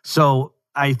 So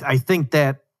I think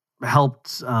that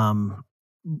helped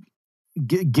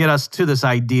get us to this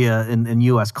idea in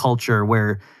U.S. culture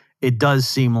where it does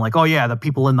seem like, oh yeah, the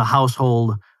people in the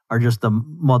household are just the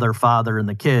mother, father, and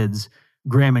the kids.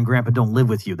 Grandma and grandpa don't live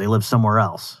with you. They live somewhere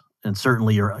else. And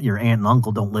certainly your aunt and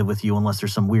uncle don't live with you unless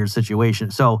there's some weird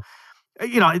situation. So,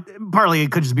 partly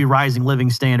it could just be rising living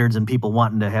standards and people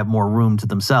wanting to have more room to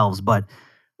themselves. But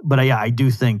yeah, I do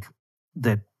think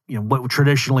that, what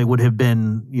traditionally would have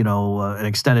been, an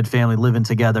extended family living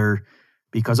together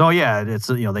because, oh yeah, it's,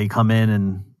 they come in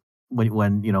and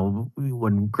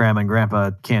when grandma and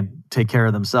grandpa can't take care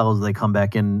of themselves, they come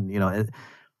back in,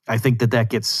 I think that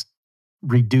gets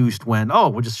reduced when,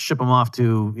 we'll just ship them off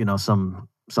to,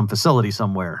 some facility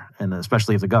somewhere. And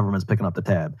especially if the government's picking up the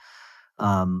tab.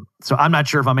 So I'm not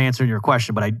sure if I'm answering your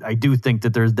question, but I do think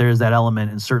that there's that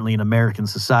element, and certainly in American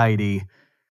society.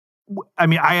 I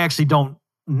mean, I actually don't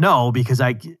know because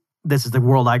this is the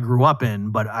world I grew up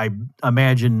in, but I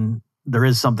imagine there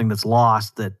is something that's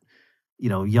lost that,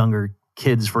 younger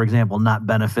kids, for example, not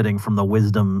benefiting from the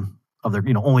wisdom of their,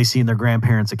 only seeing their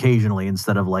grandparents occasionally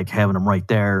instead of like having them right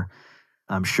there,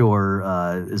 I'm sure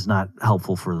is not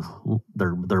helpful for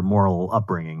their moral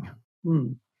upbringing.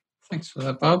 Thanks for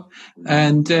that, Bob.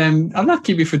 And I'll not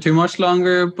keep you for too much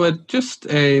longer, but just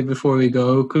before we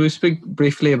go, could we speak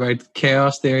briefly about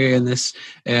chaos theory in this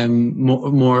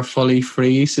more fully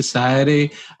free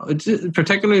society,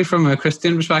 particularly from a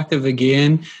Christian perspective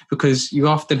again, because you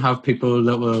often have people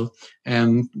that will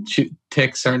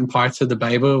take certain parts of the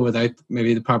Bible without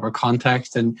maybe the proper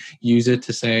context and use it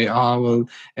to say,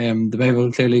 the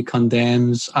Bible clearly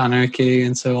condemns anarchy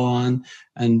and so on,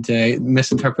 and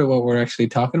misinterpret what we're actually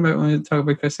talking about when we talk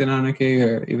about Christian anarchy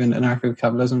or even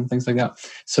anarcho-capitalism and things like that.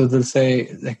 So they'll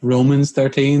say like Romans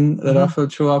 13 that often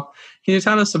show up. Can you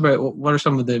tell us about what are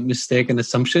some of the mistaken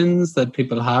assumptions that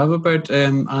people have about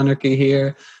anarchy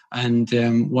here, and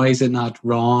why is it not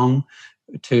wrong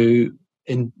to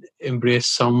embrace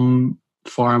some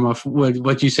form of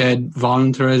what you said,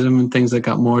 voluntarism and things like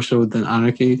that, more so than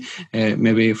anarchy,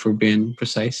 maybe if we're being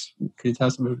precise? Can you tell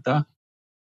us about that?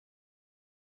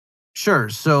 Sure.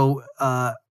 So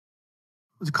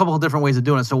there's a couple of different ways of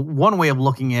doing it. So one way of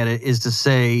looking at it is to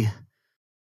say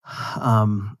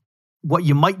what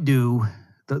you might do,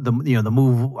 the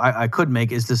move I could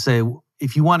make is to say,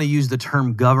 if you want to use the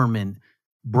term government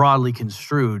broadly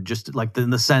construed, just like in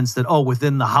the sense that,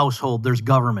 within the household, there's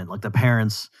government, like the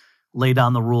parents lay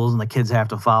down the rules and the kids have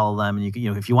to follow them. And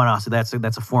if you want to say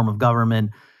that's a form of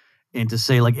government, and to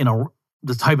say like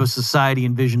the type of society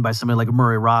envisioned by somebody like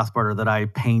Murray Rothbard that I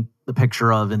paint the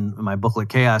picture of in my booklet,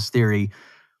 Chaos Theory,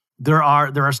 there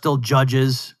are still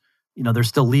judges, there's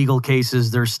still legal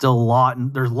cases, there's still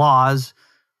there's laws,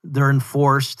 they're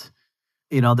enforced,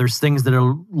 there's things that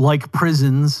are like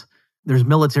prisons, there's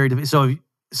military. So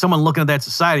someone looking at that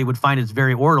society would find it's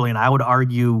very orderly. And I would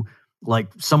argue Like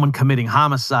someone committing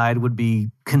homicide would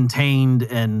be contained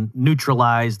and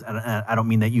neutralized. I don't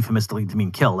mean that euphemistically to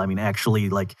mean killed. I mean, actually,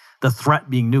 like the threat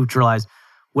being neutralized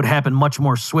would happen much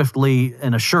more swiftly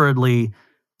and assuredly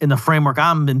in the framework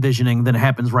I'm envisioning than it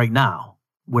happens right now,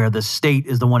 where the state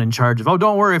is the one in charge of, oh,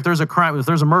 don't worry, if there's a crime, if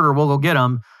there's a murder, we'll go get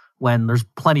them, when there's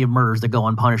plenty of murders that go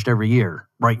unpunished every year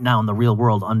right now in the real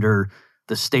world under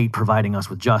the state providing us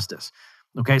with justice.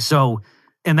 Okay, so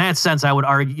in that sense, I would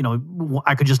argue,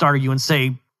 I could just argue and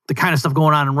say the kind of stuff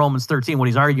going on in Romans 13, what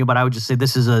he's arguing about, I would just say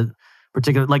this is a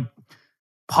particular, like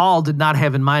Paul did not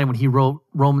have in mind when he wrote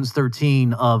Romans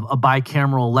 13 of a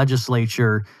bicameral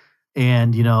legislature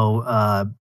and,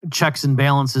 checks and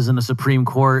balances in the Supreme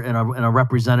Court and a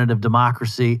representative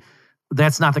democracy.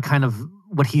 That's not the kind of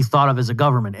what he thought of as a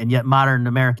government. And yet modern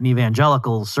American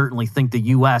evangelicals certainly think the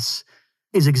U.S.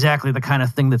 is exactly the kind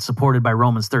of thing that's supported by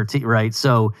Romans 13, right?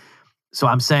 So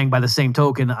I'm saying by the same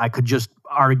token, I could just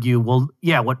argue, well,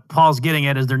 yeah, what Paul's getting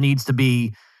at is there needs to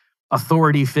be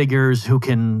authority figures who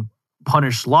can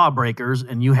punish lawbreakers,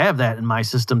 and you have that in my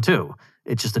system too.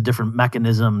 It's just a different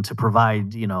mechanism to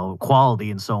provide,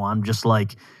 quality and so on, just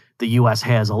like the U.S.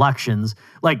 has elections.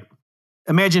 Like,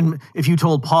 imagine if you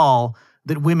told Paul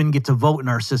that women get to vote in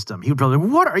our system. He would probably,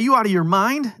 what, are you out of your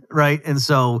mind? Right? And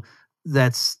so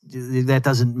that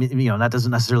doesn't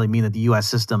necessarily mean that the U.S.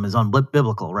 system is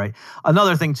unbiblical, right?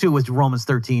 Another thing too with Romans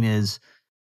 13 is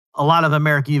a lot of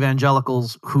American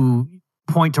evangelicals who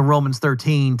point to Romans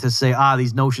 13 to say,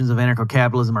 these notions of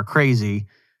anarcho-capitalism are crazy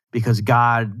because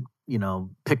God,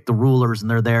 picked the rulers and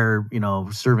they're there,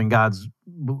 serving God's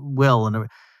will. And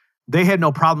they had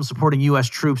no problem supporting U.S.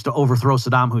 troops to overthrow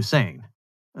Saddam Hussein.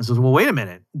 And so, well, wait a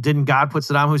minute. Didn't God put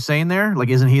Saddam Hussein there? Like,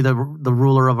 isn't he the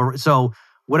ruler of so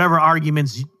whatever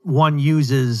arguments one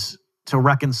uses to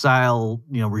reconcile,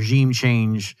 regime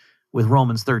change with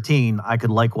Romans 13, I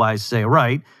could likewise say,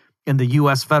 right, and the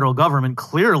U.S. federal government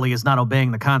clearly is not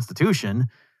obeying the Constitution,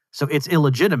 so it's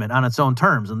illegitimate on its own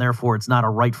terms, and therefore it's not a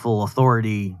rightful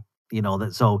authority.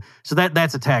 That's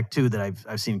a tack too that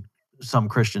I've seen some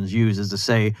Christians use, is to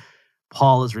say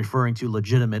Paul is referring to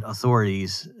legitimate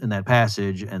authorities in that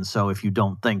passage, and so if you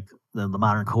don't think the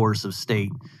modern coercive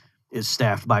state is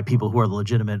staffed by people who are the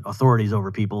legitimate authorities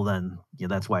over people, then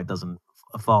that's why it doesn't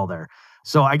fall there.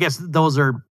 So I guess those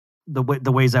are the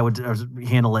ways I would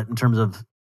handle it in terms of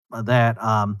that.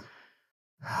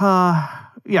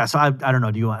 So I don't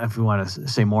know. If you want to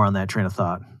say more on that train of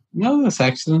thought? No, that's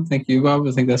excellent. Thank you, Bob.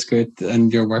 I think that's great,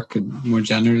 and your work more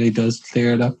generally does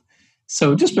clear it up.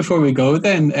 So just before we go,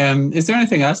 then, is there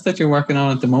anything else that you're working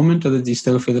on at the moment, or that you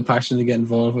still feel the passion to get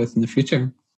involved with in the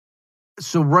future?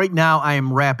 So right now I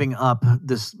am wrapping up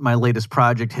this. My latest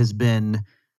project has been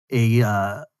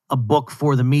a book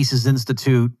for the Mises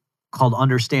Institute called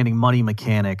Understanding Money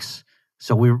Mechanics.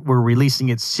 So we're releasing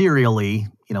it serially,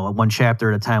 one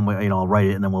chapter at a time. I'll write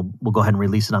it and then we'll go ahead and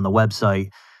release it on the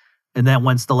website. And then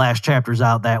once the last chapter's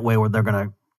out, that way where they're going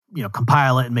to,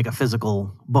 compile it and make a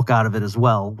physical book out of it as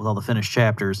well with all the finished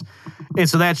chapters. And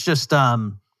so that's just,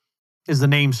 as the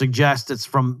name suggests, it's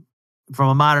from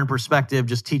a modern perspective,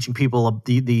 just teaching people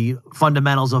the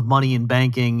fundamentals of money and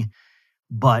banking,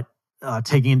 but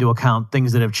taking into account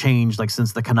things that have changed, like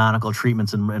since the canonical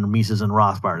treatments in Mises and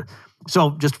Rothbard.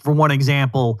 So just for one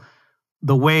example,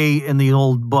 the way in the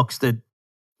old books that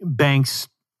banks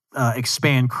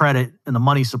expand credit and the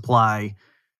money supply,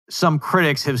 some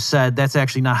critics have said that's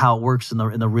actually not how it works in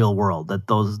the real world, that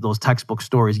those textbook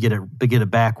stories get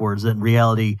it backwards, that in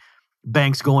reality,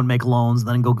 banks go and make loans,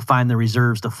 then go find the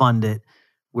reserves to fund it,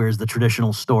 whereas the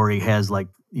traditional story has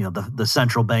the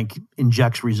central bank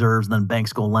injects reserves and then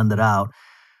banks go lend it out.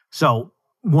 So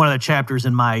one of the chapters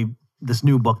in this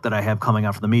new book that I have coming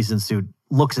out from the Mises Institute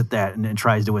looks at that and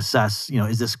tries to assess,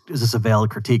 is this a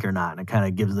valid critique or not? And it kind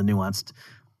of gives the nuanced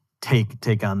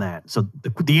take on that. So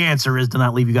the answer is, to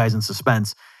not leave you guys in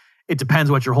suspense, it depends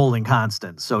what you're holding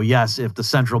constant. So yes, if the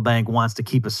central bank wants to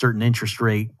keep a certain interest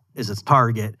rate as its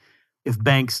target, if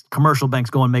commercial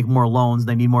banks go and make more loans,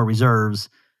 they need more reserves,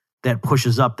 that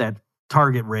pushes up that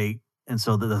target rate. And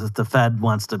so the Fed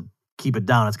wants to keep it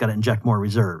down, it's got to inject more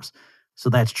reserves. So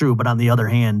that's true. But on the other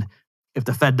hand, if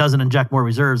the Fed doesn't inject more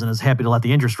reserves and is happy to let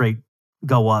the interest rate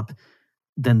go up,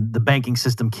 then the banking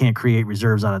system can't create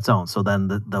reserves on its own. So then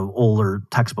the older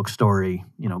textbook story,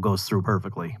 goes through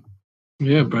perfectly.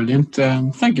 Yeah, brilliant.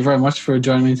 Thank you very much for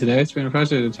joining me today. It's been a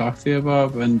pleasure to talk to you,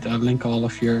 Bob, and I'll link all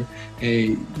of your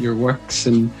works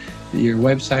and your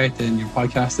website and your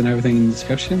podcast and everything in the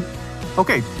description.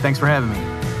 Okay, thanks for having me.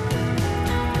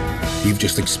 You've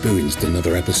just experienced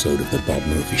another episode of The Bob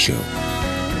Murphy Show,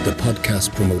 the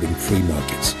podcast promoting free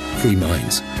markets, free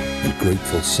minds, and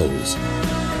grateful souls.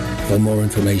 For more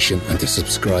information and to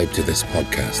subscribe to this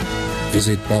podcast,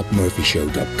 visit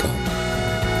bobmurphyshow.com.